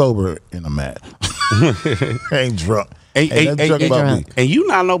 I'm sober and I'm mad. I ain't drunk. And you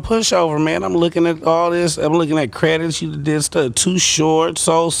not no pushover, man. I'm looking at all this. I'm looking at credits. You did stuff. Too Short,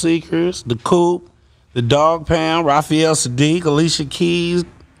 Soul Seekers, The Coop, The Dog Pound, Raphael Sadiq, Alicia Keys,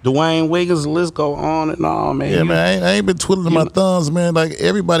 Dwayne Wiggins. The list go on and on, man. Yeah, man. I ain't been twiddling my thumbs, man. Like,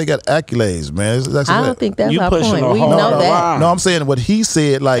 everybody got accolades, man. I don't think that's our point. We know that. No, I'm saying what he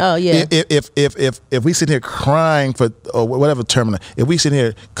said. Like, if we sit here crying for, or whatever term, if we sit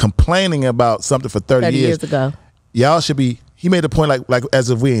here complaining about something for 30 years ago, y'all should be. He made a point like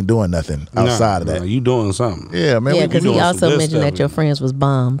as if we ain't doing nothing outside of that. You doing something? Yeah, man. Yeah, because he also mentioned that your friends was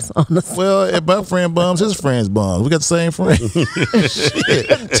bums on the side. Well, if my friend bums, his friend's bums. We got the same friend.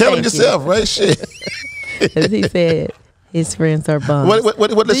 Shit. Tell him yourself, right? Shit. As he said, his friends are bums. What,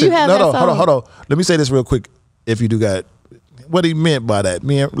 listen, do you have hold on. Let me say this real quick. If you do got what he meant by that.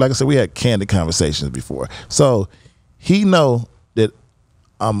 Me and, like I said, we had candid conversations before. So he know that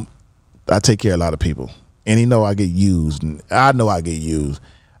I take care of a lot of people. And he know I get used, and I know I get used.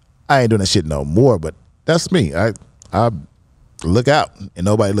 I ain't doing that shit no more, but that's me. I look out, and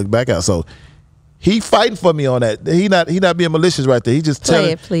nobody look back out. So he fighting for me on that. He not being malicious right there. He just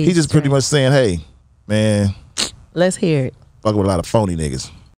telling. He just pretty much saying, "Hey, man, let's hear it." Fucking with a lot of phony niggas.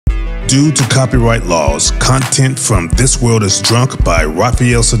 Due to copyright laws, content from This World is Drunk by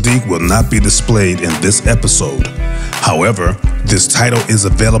Raphael Sadiq will not be displayed in this episode. However, this title is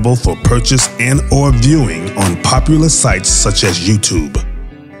available for purchase and or viewing on popular sites such as YouTube.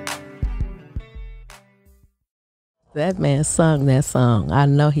 That man sung that song. I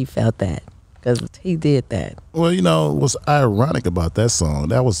know he felt that because he did that. Well, you know what's ironic about that song?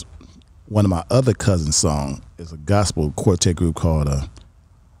 That was one of my other cousin's songs. It's a gospel quartet group called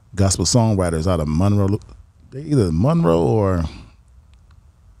Gospel Songwriters out of Monroe. They either Monroe or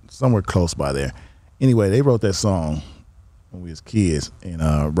somewhere close by there. Anyway, they wrote that song when we was kids,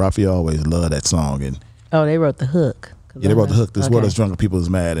 and Raphael always loved that song. And they wrote the hook. Yeah, they wrote the hook. This World is Drunk and People is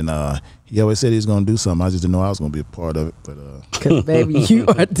Mad, and he always said he was going to do something. I just didn't know I was going to be a part of it. But because baby, you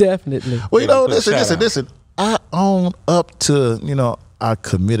are definitely. Well, you know, listen. I own up to I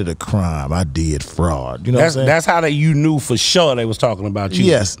committed a crime. I did fraud. You know what I'm saying? That's how you knew for sure they was talking about you.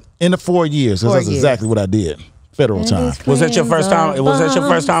 Yes, in the 4 years. That's exactly what I did. Federal time. Was that your first time? Was that your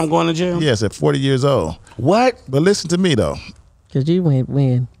first time going to jail? Yes, at 40 years old. What? But listen to me though. Because you went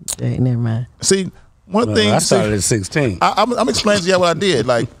when? Never mind. See, one thing. I started at 16. I'm explaining to you what I did.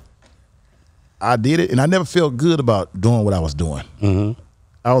 Like, I did it, and I never felt good about doing what I was doing. Mm-hmm.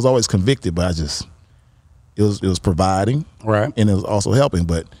 I was always convicted, but it was providing, right, and it was also helping.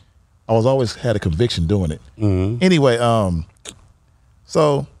 But I was always had a conviction doing it. Mm-hmm. Anyway,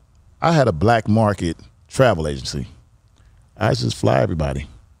 so I had a black market travel agency. I just fly everybody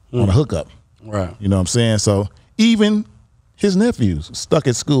on a hookup. Right. You know what I'm saying? So even his nephews stuck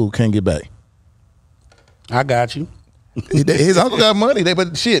at school can't get back. I got you. His uncle got money,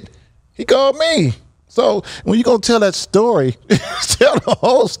 but shit, he called me. So when you gonna tell that story, tell the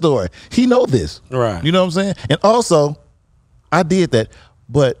whole story. He know this. Right. You know what I'm saying? And also, I did that,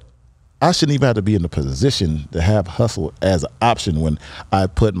 but I shouldn't even have to be in the position to have hustle as an option when I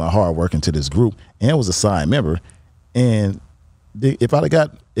put my hard work into this group and was a signed member. And if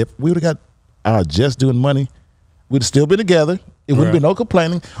we would have got our just doing money, we'd have still been together. It wouldn't be no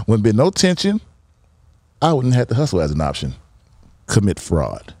complaining, wouldn't be no tension. I wouldn't have to hustle as an option. Commit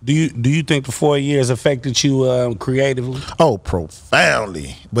fraud. Do you think the 4 years affected you creatively? Oh,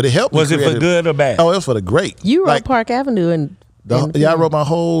 profoundly. But it helped me. Was it for good or bad? Oh, it was for the great. You wrote Park Avenue and I wrote my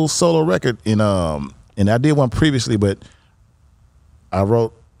whole solo record and I did one previously, but I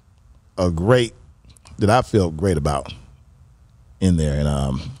wrote a great that I felt great about in there,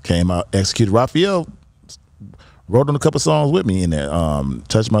 and came out, executed. Raphael wrote on a couple songs with me in there.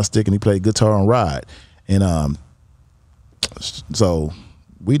 Touched My Stick, and he played guitar on Ride, and so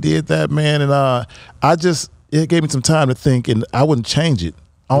we did that, man. And it gave me some time to think, and I wouldn't change it.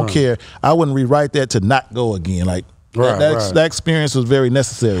 I don't care. I wouldn't rewrite that to not go again. Like. That experience was very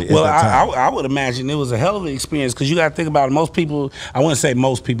necessary. Well, at that time. I would imagine it was a hell of an experience because you got to think about it. Most people, I wouldn't say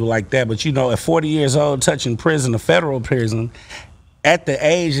most people like that, but at 40 years old, touching prison, a federal prison, at the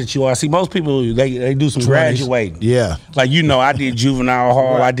age that you are, see, most people, they do some 20s. Graduating. Yeah. Like, I did juvenile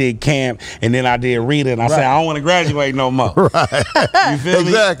hall, I did camp, and then I did Rita, and I said, I don't want to graduate no more. Right. You feel me?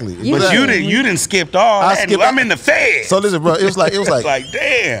 Exactly. But you didn't skip all that. I'm in the Fed. So listen, bro, it was like like,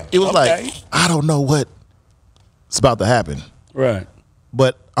 damn. It was like, I don't know what It's about to happen. Right.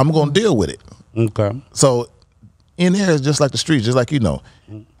 But I'm going to deal with it. Okay. So in there is just like the streets, just like you know.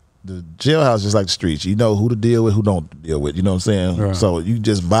 The jailhouse is just like the streets. You know who to deal with, who don't deal with. You know what I'm saying? Right. So you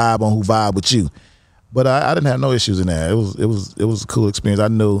just vibe on who vibe with you. But I didn't have no issues in there. It was a cool experience. I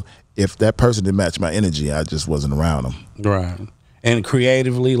knew if that person didn't match my energy, I just wasn't around them. Right. And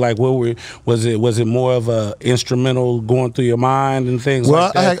creatively, like, was it more of a instrumental going through your mind and things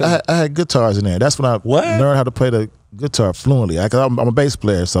like that? Well, I had guitars in there. That's when I learned how to play the guitar fluently. I'm a bass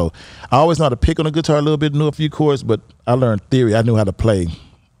player, so I always know how to pick on the guitar a little bit, knew a few chords, but I learned theory. I knew how to play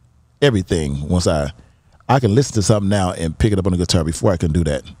everything once I can listen to something now and pick it up on the guitar. Before I can do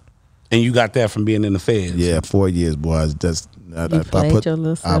that. And you got that from being in the feds. Yeah, 4 years, boy. I put your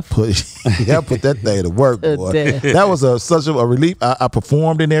little stuff. I put that thing to work, boy. That was such a relief. I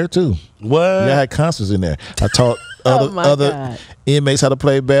performed in there too. What? Yeah, I had concerts in there. I taught other inmates how to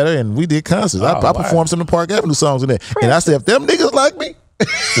play better, and we did concerts. I performed some of the Park Avenue songs in there. And I said, if them niggas like me,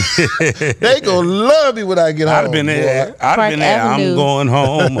 they gonna love me when I get home. I'd have been there. I'm going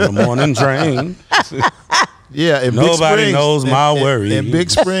home on the morning train. Yeah, in nobody Big Springs, knows my worry. In Big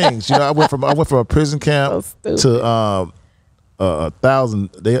Springs, you know, I went from a prison camp to 1,000.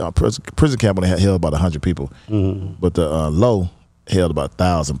 Prison camp only held about 100 people, but the low held about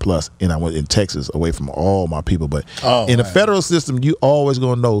 1,000 plus. And I went in Texas, away from all my people. But in the federal system, you always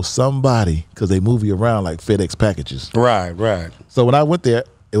gonna know somebody because they move you around like FedEx packages. Right, right. So when I went there,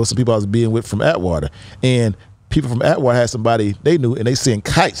 it was some people I was being with from Atwater, and people from Atwater had somebody they knew, and they sent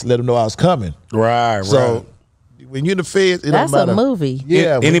kites, let them know I was coming. Right, so, right. When you're in the feds, it that's don't matter. a movie.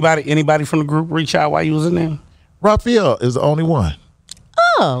 Yeah. Anybody from the group reach out while you was in there? Raphael is the only one.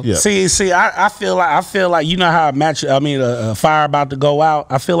 Oh, yeah. See, I feel like you know how a fire about to go out.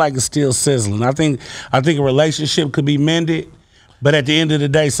 I feel like it's still sizzling. I think a relationship could be mended, but at the end of the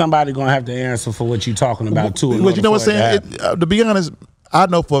day, somebody gonna have to answer for what you talking about too. But you know what I'm saying? To be honest, I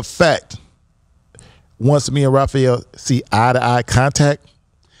know for a fact. Once me and Raphael see eye to eye contact,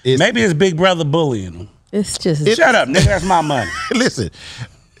 maybe his big brother bullying him. It's just shut up, nigga. That's my money. Listen,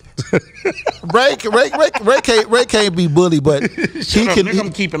 Ray can't be bullied, but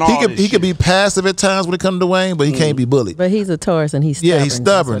he can be passive at times when it comes to Wayne, but he can't be bullied. But he's a Taurus and he's stubborn. Yeah, he's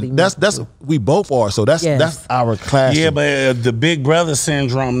stubborn. That's we both are. So that's our class. Yeah, but the big brother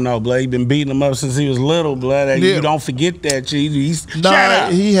syndrome, no, blood. He been beating him up since he was little, blood. Yeah. You don't forget that. Shut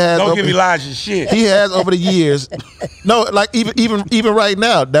up. He has. Don't give Elijah shit. He has over the years. No, like even right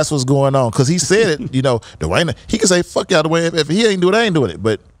now, that's what's going on. Because he said it. You know, Dwayne. He can say fuck y'all Dwayne. If he ain't do it, I ain't doing it.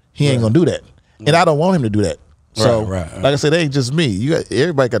 But he ain't gonna do that, and I don't want him to do that. So, right. Like I said, it ain't just me.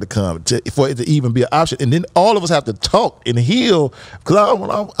 Everybody got to come for it to even be an option, and then all of us have to talk and heal.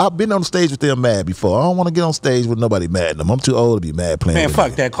 Because I've been on stage with them mad before. I don't want to get on stage with nobody mad at them. I'm too old to be mad playing. Man,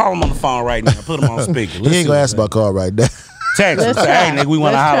 fuck that. Call him on the phone right now. Put him on speaker. He ain't gonna ask my call right now. Text him. Say, hey, nigga, we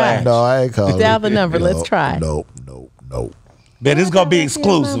want to holler at you. No, I ain't calling. Dial the number. Let's try. No. Man, this is gonna be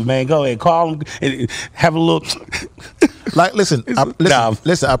exclusive, man. Go ahead, call him and have a look. Like, listen.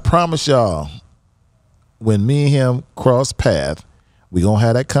 I promise y'all, when me and him cross path, we gonna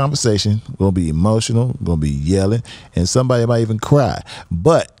have that conversation. We're gonna be emotional. We're gonna be yelling, and somebody might even cry.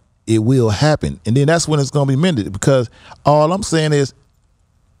 But it will happen, and then that's when it's gonna be mended. Because all I'm saying is,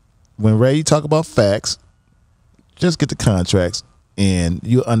 when Ray talk about facts, just get the contracts. And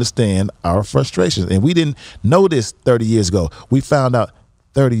you understand our frustrations. And we didn't know this 30 years ago. We found out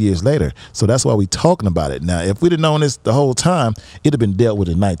 30 years later. So that's why we're talking about it. Now, if we'd have known this the whole time, it'd have been dealt with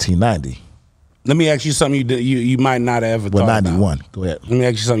in 1990. Let me ask you something you might not have ever thought 91. about. Go ahead. Let me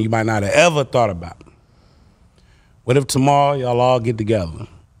ask you something you might not have ever thought about. What if tomorrow y'all all get together?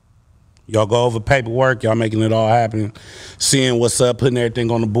 Y'all go over paperwork, y'all making it all happen, seeing what's up, putting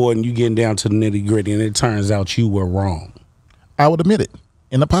everything on the board, and you getting down to the nitty gritty, and it turns out you were wrong. I would admit it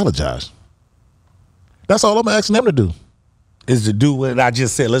and apologize. That's all I'm asking them to do. Is to do what I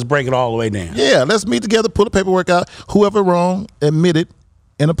just said. Let's break it all the way down. Yeah, let's meet together, pull the paperwork out. Whoever wrong, admit it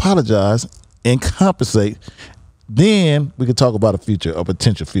and apologize and compensate. Then we can talk about a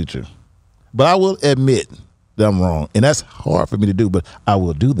potential future. But I will admit that I'm wrong. And that's hard for me to do, but I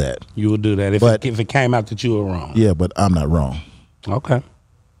will do that. You will do that if it came out that you were wrong. Yeah, but I'm not wrong. Okay.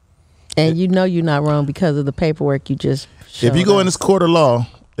 And you know you're not wrong because of the paperwork you just showed. If you go in this court of law,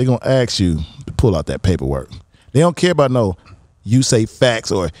 they're going to ask you to pull out that paperwork. They don't care about you say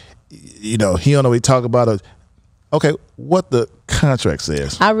facts or, he don't know what he talk about. Okay, what the contract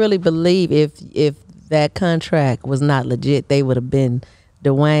says. I really believe if that contract was not legit, they would have been,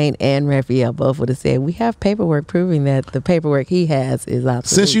 Dwayne and Raphael both would have said, we have paperwork proving that the paperwork he has is obsolete.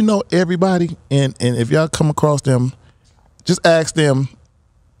 Since you know everybody, and if y'all come across them, just ask them,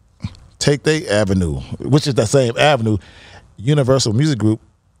 take their avenue, which is the same avenue, Universal Music Group,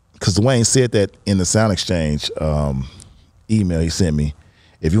 because Dwayne said that in the Sound Exchange email he sent me.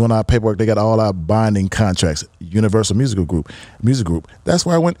 If you want our paperwork, they got all our binding contracts. Universal Music Group. That's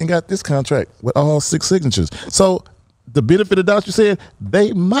where I went and got this contract with all 6 signatures. So the benefit of doubt, you said,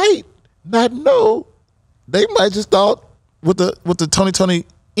 they might not know. They might just thought with the Tony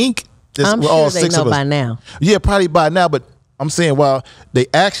Inc. I'm sure they know by now. Yeah, probably by now. But I'm saying, while the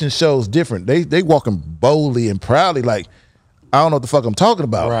action shows different, they walking boldly and proudly, like, I don't know what the fuck I'm talking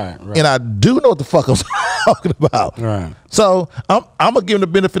about. Right. And I do know what the fuck I'm talking about. Right. So I'm gonna give them the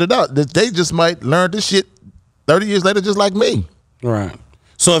benefit of the doubt that they just might learn this shit 30 years later, just like me. Right.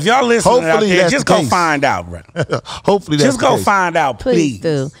 So if y'all listening out there, just go find out, bro. Hopefully that's just go find out, please.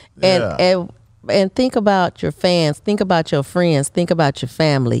 Do. And think about your fans, think about your friends, think about your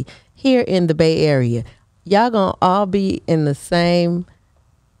family here in the Bay Area. Y'all gonna all be in the same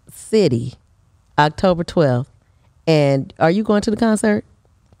city, October 12th. And are you going to the concert?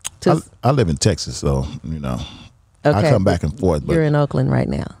 I live in Texas, so okay, I come back and forth. But you're in Oakland right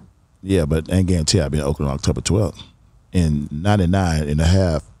now. Yeah, but I ain't guarantee I'll be in Oakland on October 12th. And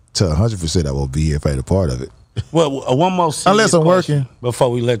 99.5% to 100% I will be here if I ain't a part of it. Well, one more serious unless I'm question working before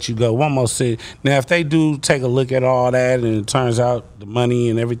we let you go. One more serious. Now, if they do take a look at all that and it turns out the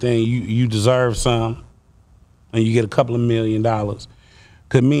money and everything, you deserve some, and you get a couple of $1 million.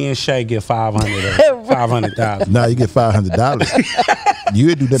 Could me and Shay get $500,000? No, you get $500.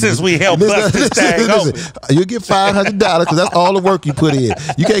 You do that since we helped bust this thing over. You get $500 because that's all the work you put in.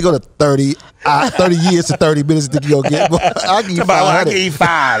 You can't go to 30 years to 30 minutes to go get. I give you $500. I give you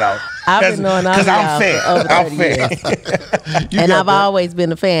 $5 though. I've been knowing all y'all for over 30 years. And I've always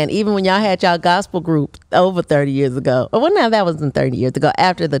been a fan. Even when y'all had y'all gospel group over 30 years ago. Well, now that wasn't 30 years ago,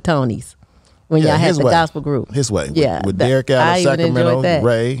 after the Tonys. When y'all had the gospel group. His way. Yeah. With Derek out of Sacramento,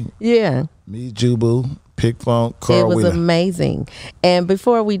 Ray. Yeah. Me, Jubu, Pick Funk, Carl It was Wheeler. amazing. And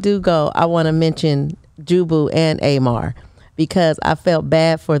before we do go, I want to mention Jubu and Amar because I felt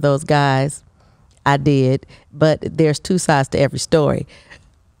bad for those guys. I did. But there's two sides to every story.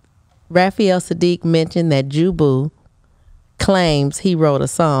 Raphael Sadiq mentioned that Jubu claims he wrote a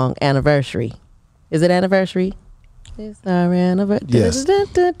song, Anniversary. Is it Anniversary? It's our anniversary. Yes.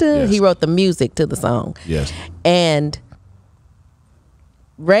 Yes. He wrote the music to the song. Yes. And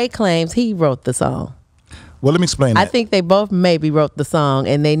Ray claims he wrote the song. Well, let me explain that. I think they both maybe wrote the song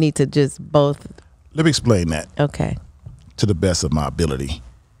and they need to just both. Let me explain that. Okay. To the best of my ability.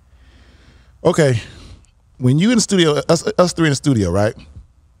 Okay. When you in the studio, us three in the studio, right?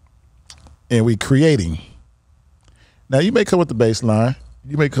 And we creating. Now you may come with the bass line.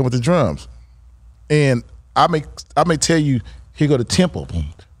 You may come with the drums. And I may tell you, here go the tempo, boom,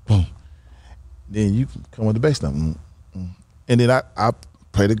 boom. Then you come with the bass line, boom, boom. And then I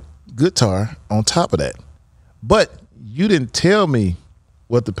play the guitar on top of that. But you didn't tell me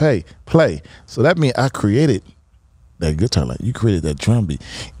what to play. So that means I created that guitar line. You created that drum beat.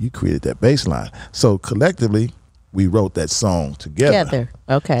 You created that bass line. So collectively, we wrote that song together.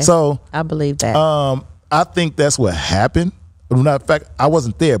 Okay. So I believe that. I think that's what happened. In fact, I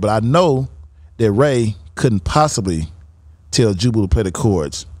wasn't there, but I know that Ray couldn't possibly tell Jubu to play the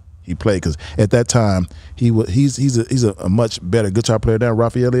chords he played because at that time he's a much better guitar player than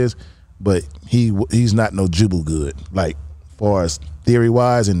Raphael is, but he's not no Jubu good like far as theory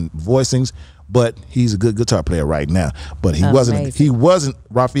wise and voicings, but he's a good guitar player right now. But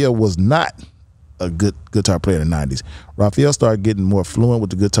Raphael was not a good guitar player in the 90s. Raphael started getting more fluent with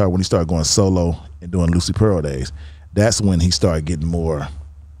the guitar when he started going solo and doing Lucy Pearl days. That's when he started getting more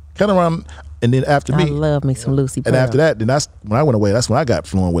kind of around. And then after me, I love me some Lucy Pearl. And after that, then when I went away, that's when I got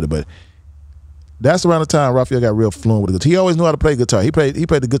fluent with it. But that's around the time Raphael got real fluent with it. He always knew how to play guitar. He played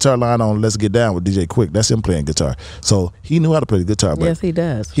the guitar line on Let's Get Down with DJ Quick. That's him playing guitar. So he knew how to play the guitar. But yes, he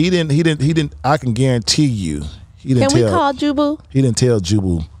does. He didn't. I can guarantee you, he didn't. Can we call Jubu? He didn't tell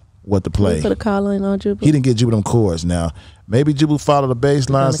Jubu what to play. Can we put a call in on Jubu? He didn't get Jubu them chords. Now maybe Jubu followed the bass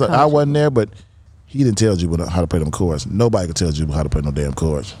line. So I wasn't there, but he didn't tell Jubu how to play them chords. Nobody could tell Jubu how to play no damn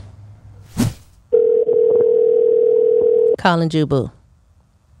chords. Calling Jubu.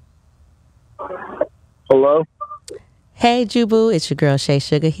 Hello? Hey, Jubu. It's your girl, Shay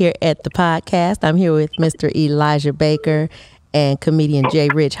Sugar, here at the podcast. I'm here with Mr. Elijah Baker and comedian Jay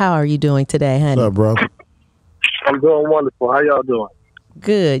Rich. How are you doing today, honey? What's up, bro? I'm doing wonderful. How y'all doing?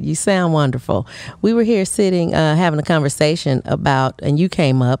 Good. You sound wonderful. We were here sitting, having a conversation about, and you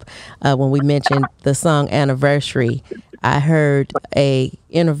came up when we mentioned the song Anniversary. I heard a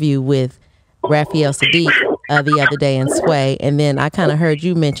interview with Raphael Sadiq the other day in Sway, and then I kind of heard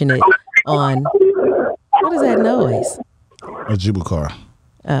you mention it on, what is that noise? A Jubu car.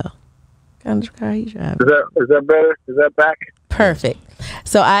 Oh. kind of car he's driving. Is that better? Is that back? Perfect.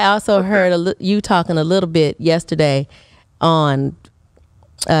 So I also heard you talking a little bit yesterday on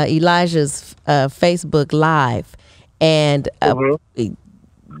Elijah's Facebook Live, and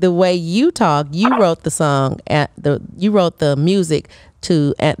the way you talk, you wrote the song you wrote the music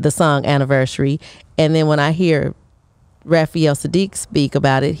to the song Anniversary, and then when I hear Raphael Sadiq speak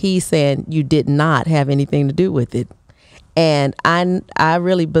about it, he's saying you did not have anything to do with it, and I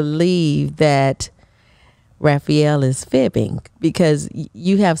really believe that Raphael is fibbing, because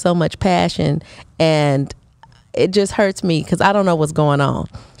you have so much passion, and it just hurts me because I don't know what's going on.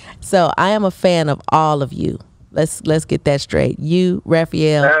 So I am a fan of all of you. Let's get that straight. You,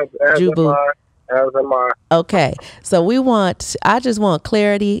 Raphael, Jubu. As am I. Okay. So I just want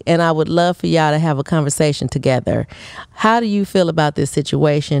clarity, and I would love for y'all to have a conversation together. How do you feel about this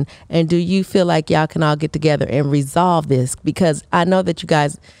situation? And do you feel like y'all can all get together and resolve this? Because I know that you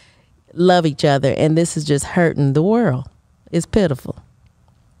guys love each other, and this is just hurting the world. It's pitiful.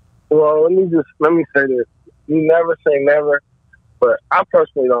 Well, let me say this. You never say never, but I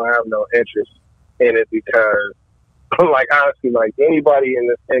personally don't have no interest in it, because like, honestly, like, anybody in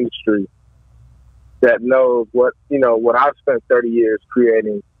this industry that knows what I've spent 30 years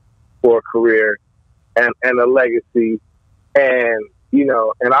creating for a career and a legacy, and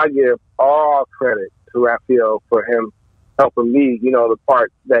and I give all credit to Raphael for him helping me, the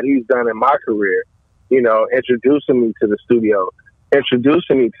part that he's done in my career, introducing me to the studio,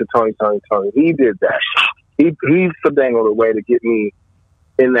 introducing me to Toni. He did that. He's finagled a way to get me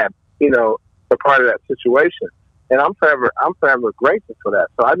in that, a part of that situation. And I'm forever grateful for that.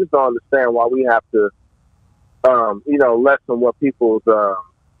 So I just don't understand why we have to, lessen what people's,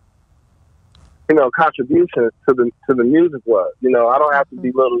 contributions to the music was. I don't have to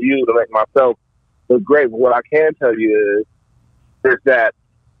belittle you to make myself look great. But what I can tell you is that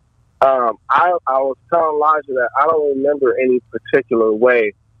I was telling Elijah that I don't remember any particular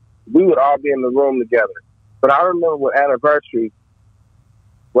way we would all be in the room together. But I remember with Anniversary,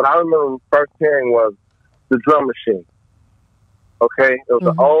 what I remember first hearing was the drum machine. Okay? It was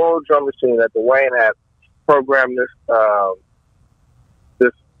an old drum machine that Dwayne had programmed this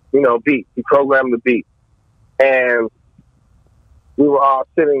beat. He programmed the beat. And we were all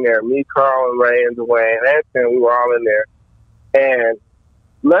sitting there, me, Carl, and Ray, and Dwayne, and we were all in there. And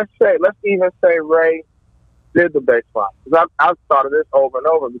let's even say Ray did the bass line. Because I've thought of this over and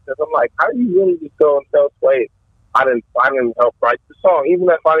over, because I'm like, how do you really just go and tell Sway I didn't help write the song, even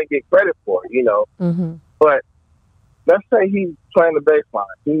if I didn't get credit for it, But let's say he's playing the bass line.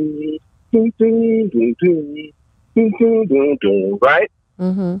 Right?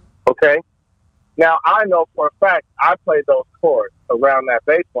 Okay? Now, I know for a fact I played those chords around that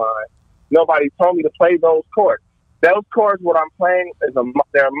bass line. Nobody told me to play those chords. Those chords, what I'm playing,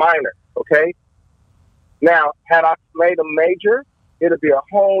 they're minor, okay? Now, had I made them major, it would be a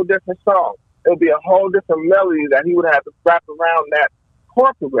whole different song. It would be a whole different melody that he would have to wrap around that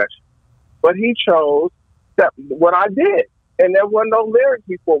chord progression. But he chose what I did. And there were no lyrics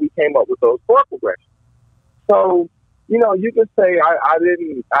before we came up with those chord progressions. So, you can say I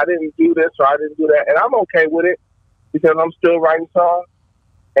didn't do this or I didn't do that, and I'm okay with it, because I'm still writing songs.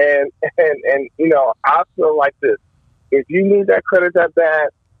 And I feel like this. If you need that credit that bad,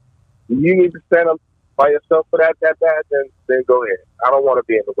 you need to stand up by yourself for that bad, then go ahead. I don't want to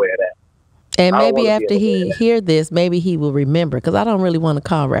be in the way of that. And maybe after he hear this, maybe he will remember, because I don't really want to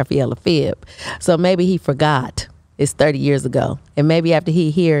call Raphael a fib. So maybe he forgot. It's 30 years ago. And maybe after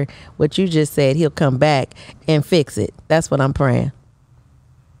he hear what you just said, he'll come back and fix it. That's what I'm praying.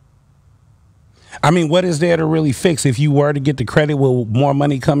 I mean, what is there to really fix? If you were to get the credit, will more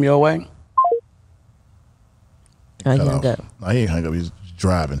money come your way? Oh, he hung up. No, he ain't hung up. He's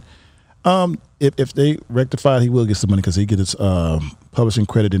driving. If they rectify it, he will get some money, because he gets publishing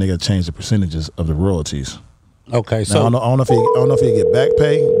credit, and they got to change the percentages of the royalties. Okay, now, so I don't know if he get back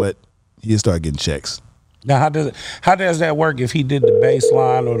pay, but he'll start getting checks. Now, how does that work if he did the bass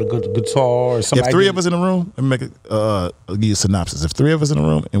line or the guitar or something? If three of us in the room, let me make it, I'll give you a synopsis. If three of us in the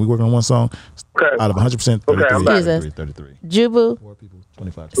room and we work on one song, out of 100%, 33. Jubu, 4 people,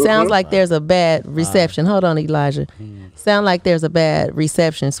 25. sounds like there's a bad reception. Hold on, Elijah. Sound like there's a bad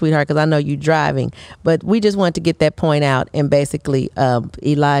reception, sweetheart, because I know you driving. But we just want to get that point out, and basically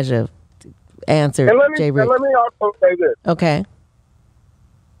Elijah answered J. Rick. And let me also say this. Okay.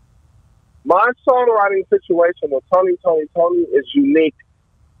 My songwriting situation with Toni is unique,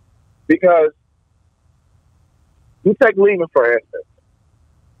 because you take Leaving, for instance.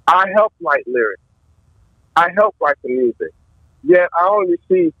 I help write lyrics. I help write the music. Yet I only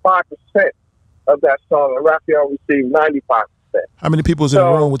received 5% of that song, and Raphael received 95%. How many people was in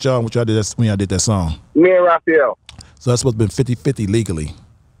the room with y'all when y'all did that song? Me and Raphael. So that's supposed to be 50-50 legally.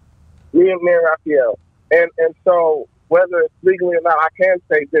 Me and Raphael. And so whether it's legally or not, I can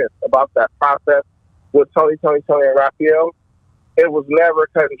say this about that process with Toni, and Raphael. It was never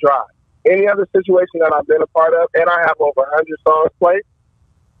cut and dry. Any other situation that I've been a part of, and I have over 100 songs played.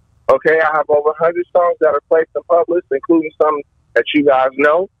 Okay, I have over 100 songs that are placed and published, including some that you guys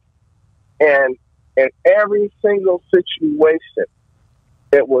know. And in every single situation,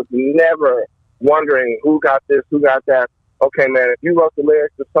 it was never wondering who got this, who got that. Okay, man, if you wrote the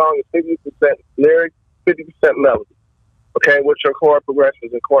lyrics, the song is 50% lyrics, 50% melody. Okay, with your chord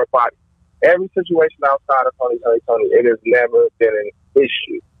progressions and chord body. Every situation outside of Toni, it has never been an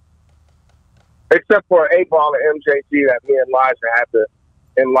issue. Except for 8Ball and MJG that me and Elijah had to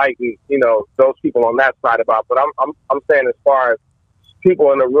enlighten, those people on that side about. But I'm saying as far as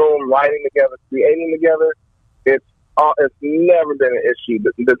people in the room writing together, creating together, it's never been an issue.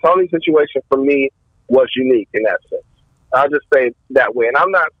 The Toni situation for me was unique in that sense. I'll just say it that way. And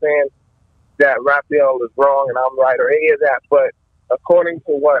I'm not saying that Raphael is wrong and I'm right or any of that, but according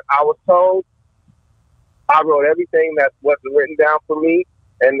to what I was told, I wrote everything that wasn't written down for me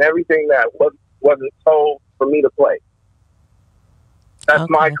and everything that wasn't told for me to play. That's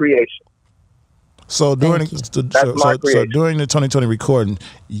my creation. So during during the Toni recording,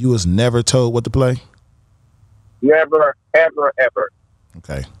 you was never told what to play? Never, ever, ever.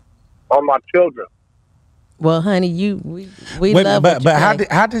 Okay. On my children. Well, honey, we love. But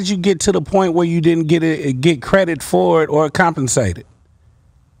how did you get to the point where you didn't get credit for it or compensated?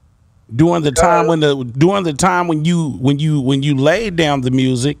 During the time when you laid down the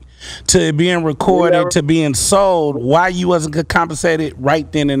music to it being recorded to being sold, why you wasn't compensated right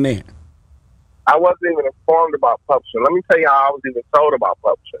then and there? I wasn't even informed about publishing. Let me tell you how I was even told about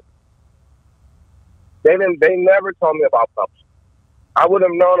publishing. They never told me about publishing. I would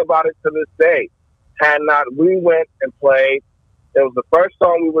have known about it to this day had not we went and played. It was the first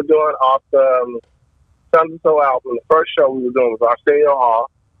song we were doing off the Sons of Soul album. The first show we were doing was Arsenio Hall.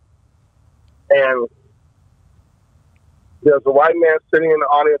 And there was a white man sitting in the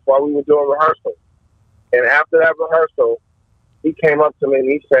audience while we were doing rehearsal. And after that rehearsal, he came up to me and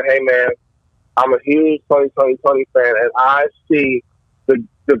he said, "Hey man, I'm a huge Toni fan, and I see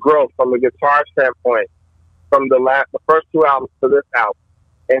the growth from a guitar standpoint from the first two albums to this album."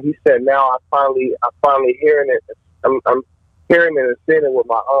 And he said, "Now I'm finally hearing it. I'm hearing it and seeing it with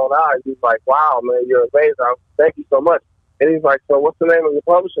my own eyes." He's like, "Wow, man, you're amazing. Thank you so much." And he's like, "So what's the name of your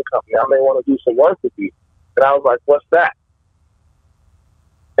publishing company? I may want to do some work with you." And I was like, "What's that?"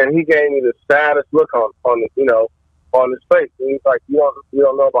 And he gave me the saddest look on his face. And he's like, "You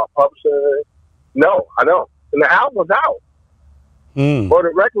don't know about publishing?" No, I don't. And the album was out. Or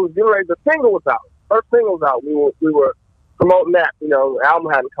the record was getting ready. The single was out. First single was out. We were promoting that. The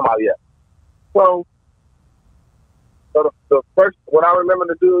album hadn't come out yet. So the first, what I remember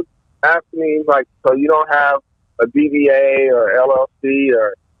the dude asked me, he's like, "So you don't have a DBA or LLC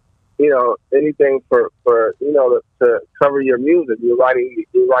or anything for to cover your music? You're writing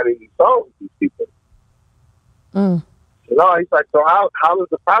these songs with these people." No, he's like, "So how does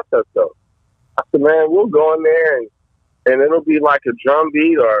the process go?" I said, "Man, we'll go in there and it'll be like a drum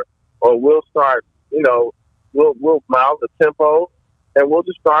beat or we'll start, we'll mouth the tempo and we'll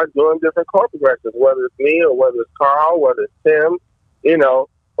just start doing different chord progressions, whether it's me or whether it's Carl, whether it's Tim,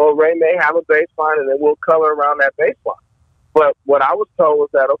 or Ray may have a bass line and then we'll color around that bass line." But what I was told was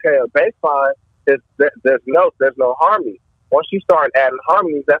that, okay, a bass line there's notes, there's no harmony. Once you start adding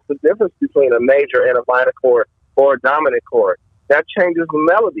harmonies, that's the difference between a major and a minor chord or a dominant chord. That changes the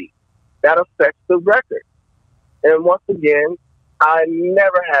melody. That affects the record. And once again, I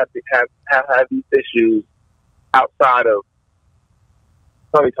never have had these issues outside of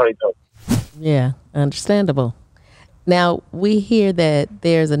Toni. Yeah, understandable. Now, we hear that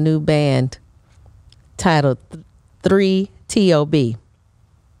there's a new band titled 3TOB.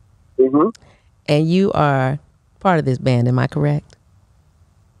 Mm-hmm. And you are part of this band, am I correct?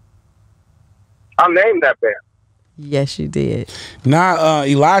 I named that band. Yes, you did. Now,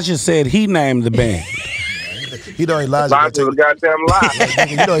 Elijah said he named the band. Elijah was a goddamn lie.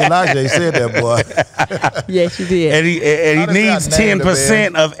 Elijah said that, boy. Yes, you did. And he needs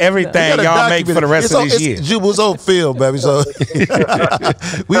 10% of everything y'all make for the rest of this year. Jubal's on film, baby. So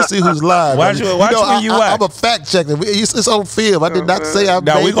we see who's live. Watch where you at. I'm a fact checker. It's on film. I did not say I'm.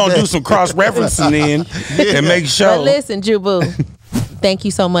 Now we're gonna do some cross referencing and make sure. But listen, Jubu. Thank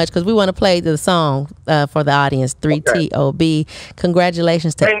you so much, because we want to play the song for the audience, 3TOB.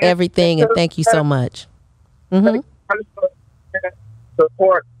 Congratulations to everything, and thank you so much. Mm-hmm.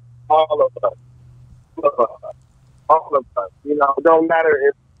 Support all of us. all of us. You know, it don't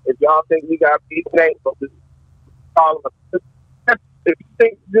matter if y'all think we got beef, but just all of us. If you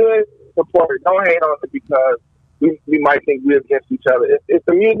think it's good, support it. Don't hate on it because we might think we're against each other. If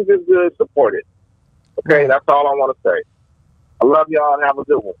the music is good, support it. Okay, that's all I want to say. I love y'all and have a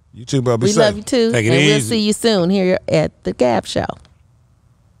good one. You too, bro. Be we safe. love you too. Take it and easy. we'll see you soon here at the Gab Show.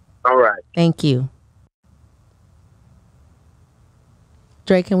 All right. Thank you.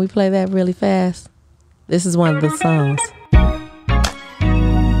 Drake, can we play that really fast? This is one of the songs.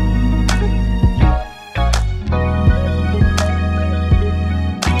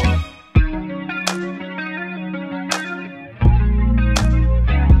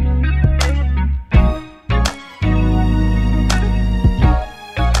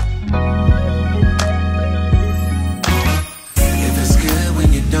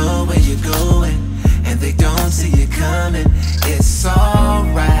 It's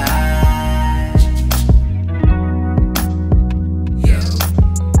alright.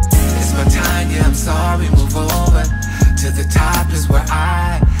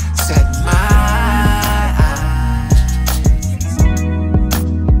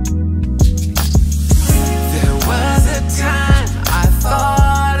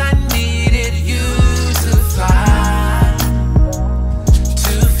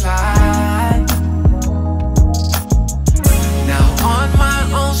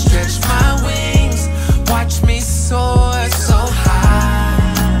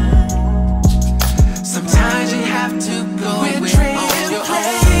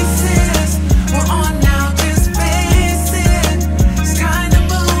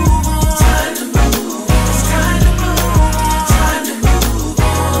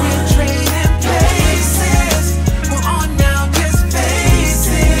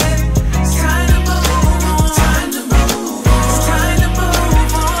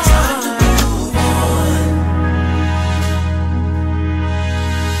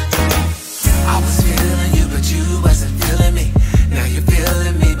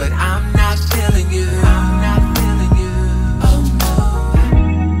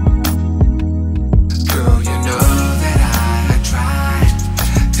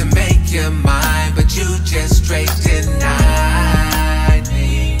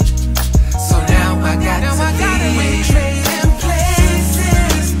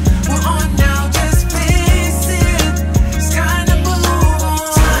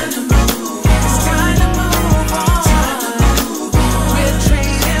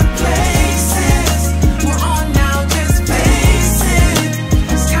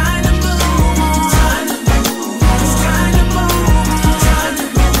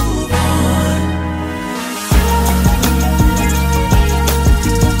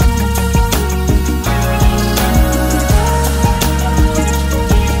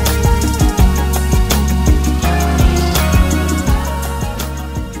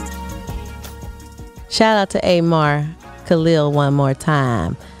 Shout out to Amar Khalil one more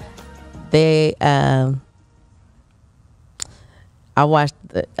time. They, I watched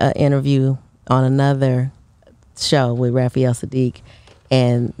an interview on another show with Raphael Sadiq,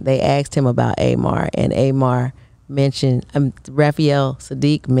 and they asked him about Amar, and Amar mentioned, Raphael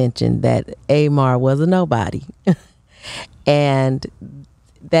Sadiq mentioned that Amar was a nobody. And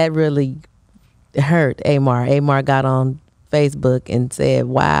that really hurt Amar. Amar got on Facebook and said,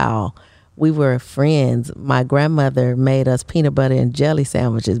 wow, we were friends. My grandmother made us peanut butter and jelly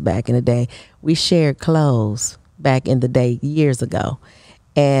sandwiches back in the day. We shared clothes back in the day, years ago.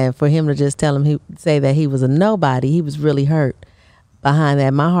 And for him to just tell him, say that he was a nobody, he was really hurt behind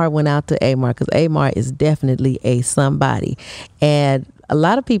that. My heart went out to Amar, because Amar is definitely a somebody. And a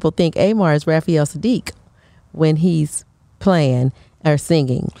lot of people think Amar is Raphael Sadiq when he's playing or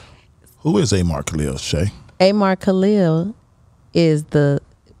singing. Who is Amar Khalil, Shay? Amar Khalil is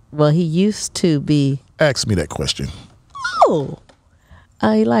he used to be. Ask me that question. Oh,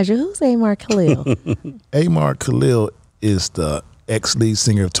 Elijah, who's Amar Khalil? Amar Khalil is the ex-lead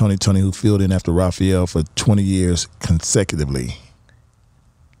singer of Toni, who filled in after Raphael for 20 years consecutively.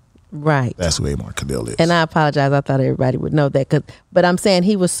 Right. That's who Amar Khalil is. And I apologize. I thought everybody would know that. But I'm saying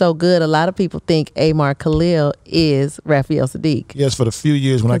he was so good. A lot of people think Amar Khalil is Raphael Sadiq. Yes, for the few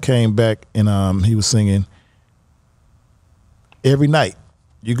years when I came back and he was singing every night.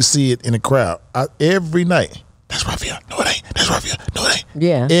 You could see it in the crowd. Every night. That's Raphael. No, it ain't. That's Raphael. No, it ain't.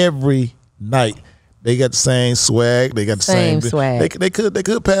 Yeah. Every night. They got the same swag. They got the same swag. They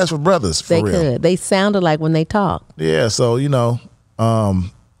could pass for brothers, for they real. Could. They sounded like when they talked. Yeah, so, you know.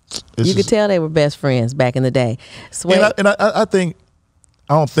 You could tell they were best friends back in the day. I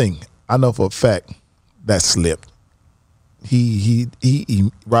know for a fact that slipped.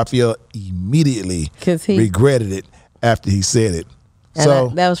 Raphael immediately regretted it after he said it. And so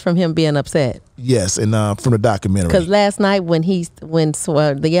that was from him being upset. Yes, and from the documentary. Because last night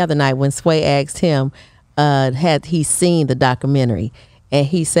the other night when Sway asked him, had he seen the documentary, and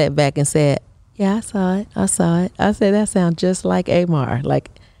he sat back and said, "Yeah, I saw it. I said that sounds just like Amar. Like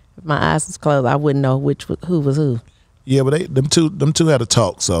if my eyes was closed, I wouldn't know who was who." Yeah, but them two had a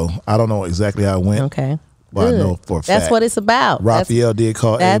talk, so I don't know exactly how it went. Okay. But I know for a fact. That's what it's about. Raphael did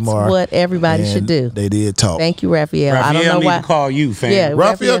call Amar. That's what everybody should do. They did talk. Thank you, Raphael. I don't know need why. to call you, fam. Yeah,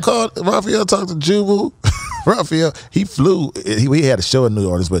 Raphael talked to Jubu. Raphael, he flew. He had a show in New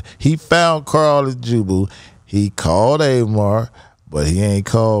Orleans, but he found Carl and Jubu. He called Amar, but he ain't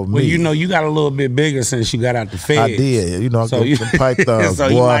called me. Well, you got a little bit bigger since you got out the feds. I did. I so got some pythons. So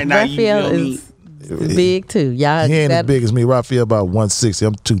boy. you might not. Raphael is big too. Y'all, he ain't as big as me. Raphael about 160.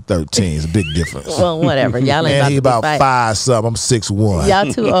 I'm 213. It's a big difference. Well, whatever. Y'all ain't he about about 5 something. I'm 6'1". Y'all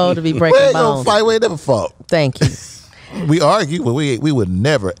too old to be breaking we ain't bones. gonna fight. We ain't never fought. Thank you. We argue, but we would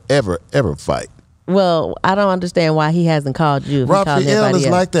never, ever, ever fight. Well, I don't understand why he hasn't called you. Raphael is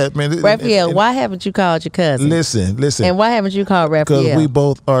like that, man. Raphael, why haven't you called your cousin? Listen. And why haven't you called Raphael? Because we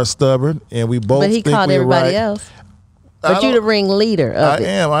both are stubborn, and we both. But he think called we're everybody right. else. But you the ringleader of it. I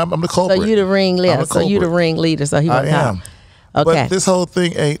am. I'm the culprit. So you the ringleader. So you the ringleader. So he won't call. Okay. But this whole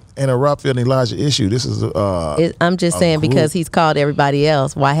thing ain't a Raphael and Elijah issue. This is I'm just saying group. Because he's called everybody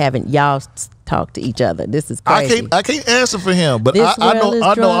else. Why haven't y'all talked to each other? This is crazy. I can't answer for him, but This I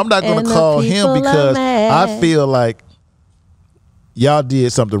know I'm not going to call him because I feel like y'all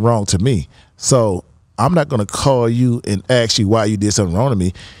did something wrong to me. So I'm not going to call you and ask you why you did something wrong to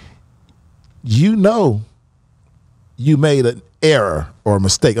me. You know, you made an error or a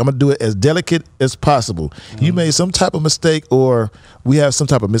mistake. I'm going to do it as delicate as possible. Mm-hmm. You made some type of mistake, or we have some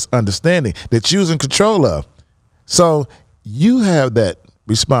type of misunderstanding that you're in control of. So you have that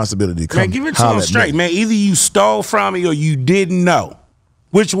responsibility to come. Man, give it to him straight, man. Either you stole from me or you didn't know.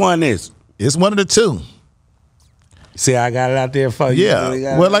 Which one is it? It's one of the two. See, I got it out there for you.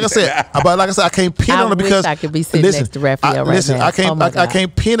 Yeah. Well, like I said, I can't pin on him because I could be sitting next to Raphael right now. I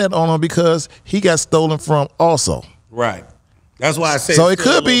can't pin it on him because he got stolen from also. Right. That's why I say. So it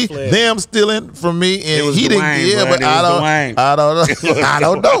could be them stealing from me, and he didn't. Yeah, but I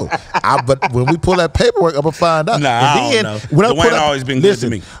don't know. But when we pull that paperwork, I'm gonna find out. Nah, I don't know. Dwayne always been good to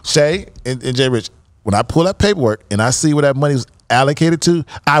me. Shay and Jay Rich, when I pull that paperwork and I see where that money was allocated to,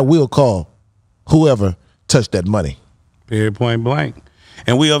 I will call whoever touched that money. Period, point blank.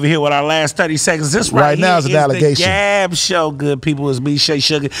 And we over here with our last 30 seconds. This right now is an allegation. The Gab Show, good people. It's me, Shay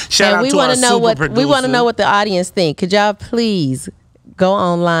Sugar. Shout out to our super producer. We want to know what the audience think. Could y'all please go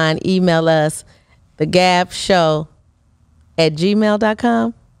online, email us,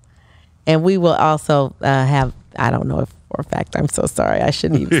 thegabshow@gmail.com, and we will also have. I don't know if for a fact. I'm so sorry. I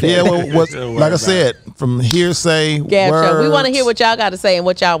shouldn't even say like I said, from hearsay, Gab words, Show. We want to hear what y'all got to say and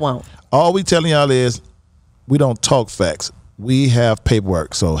what y'all want. All we telling y'all is we don't talk facts. We have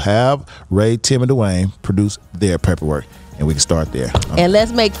paperwork. So have Ray, Tim, and Dwayne produce their paperwork, and we can start there. And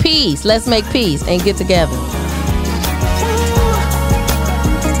let's make peace. Let's make peace and get together.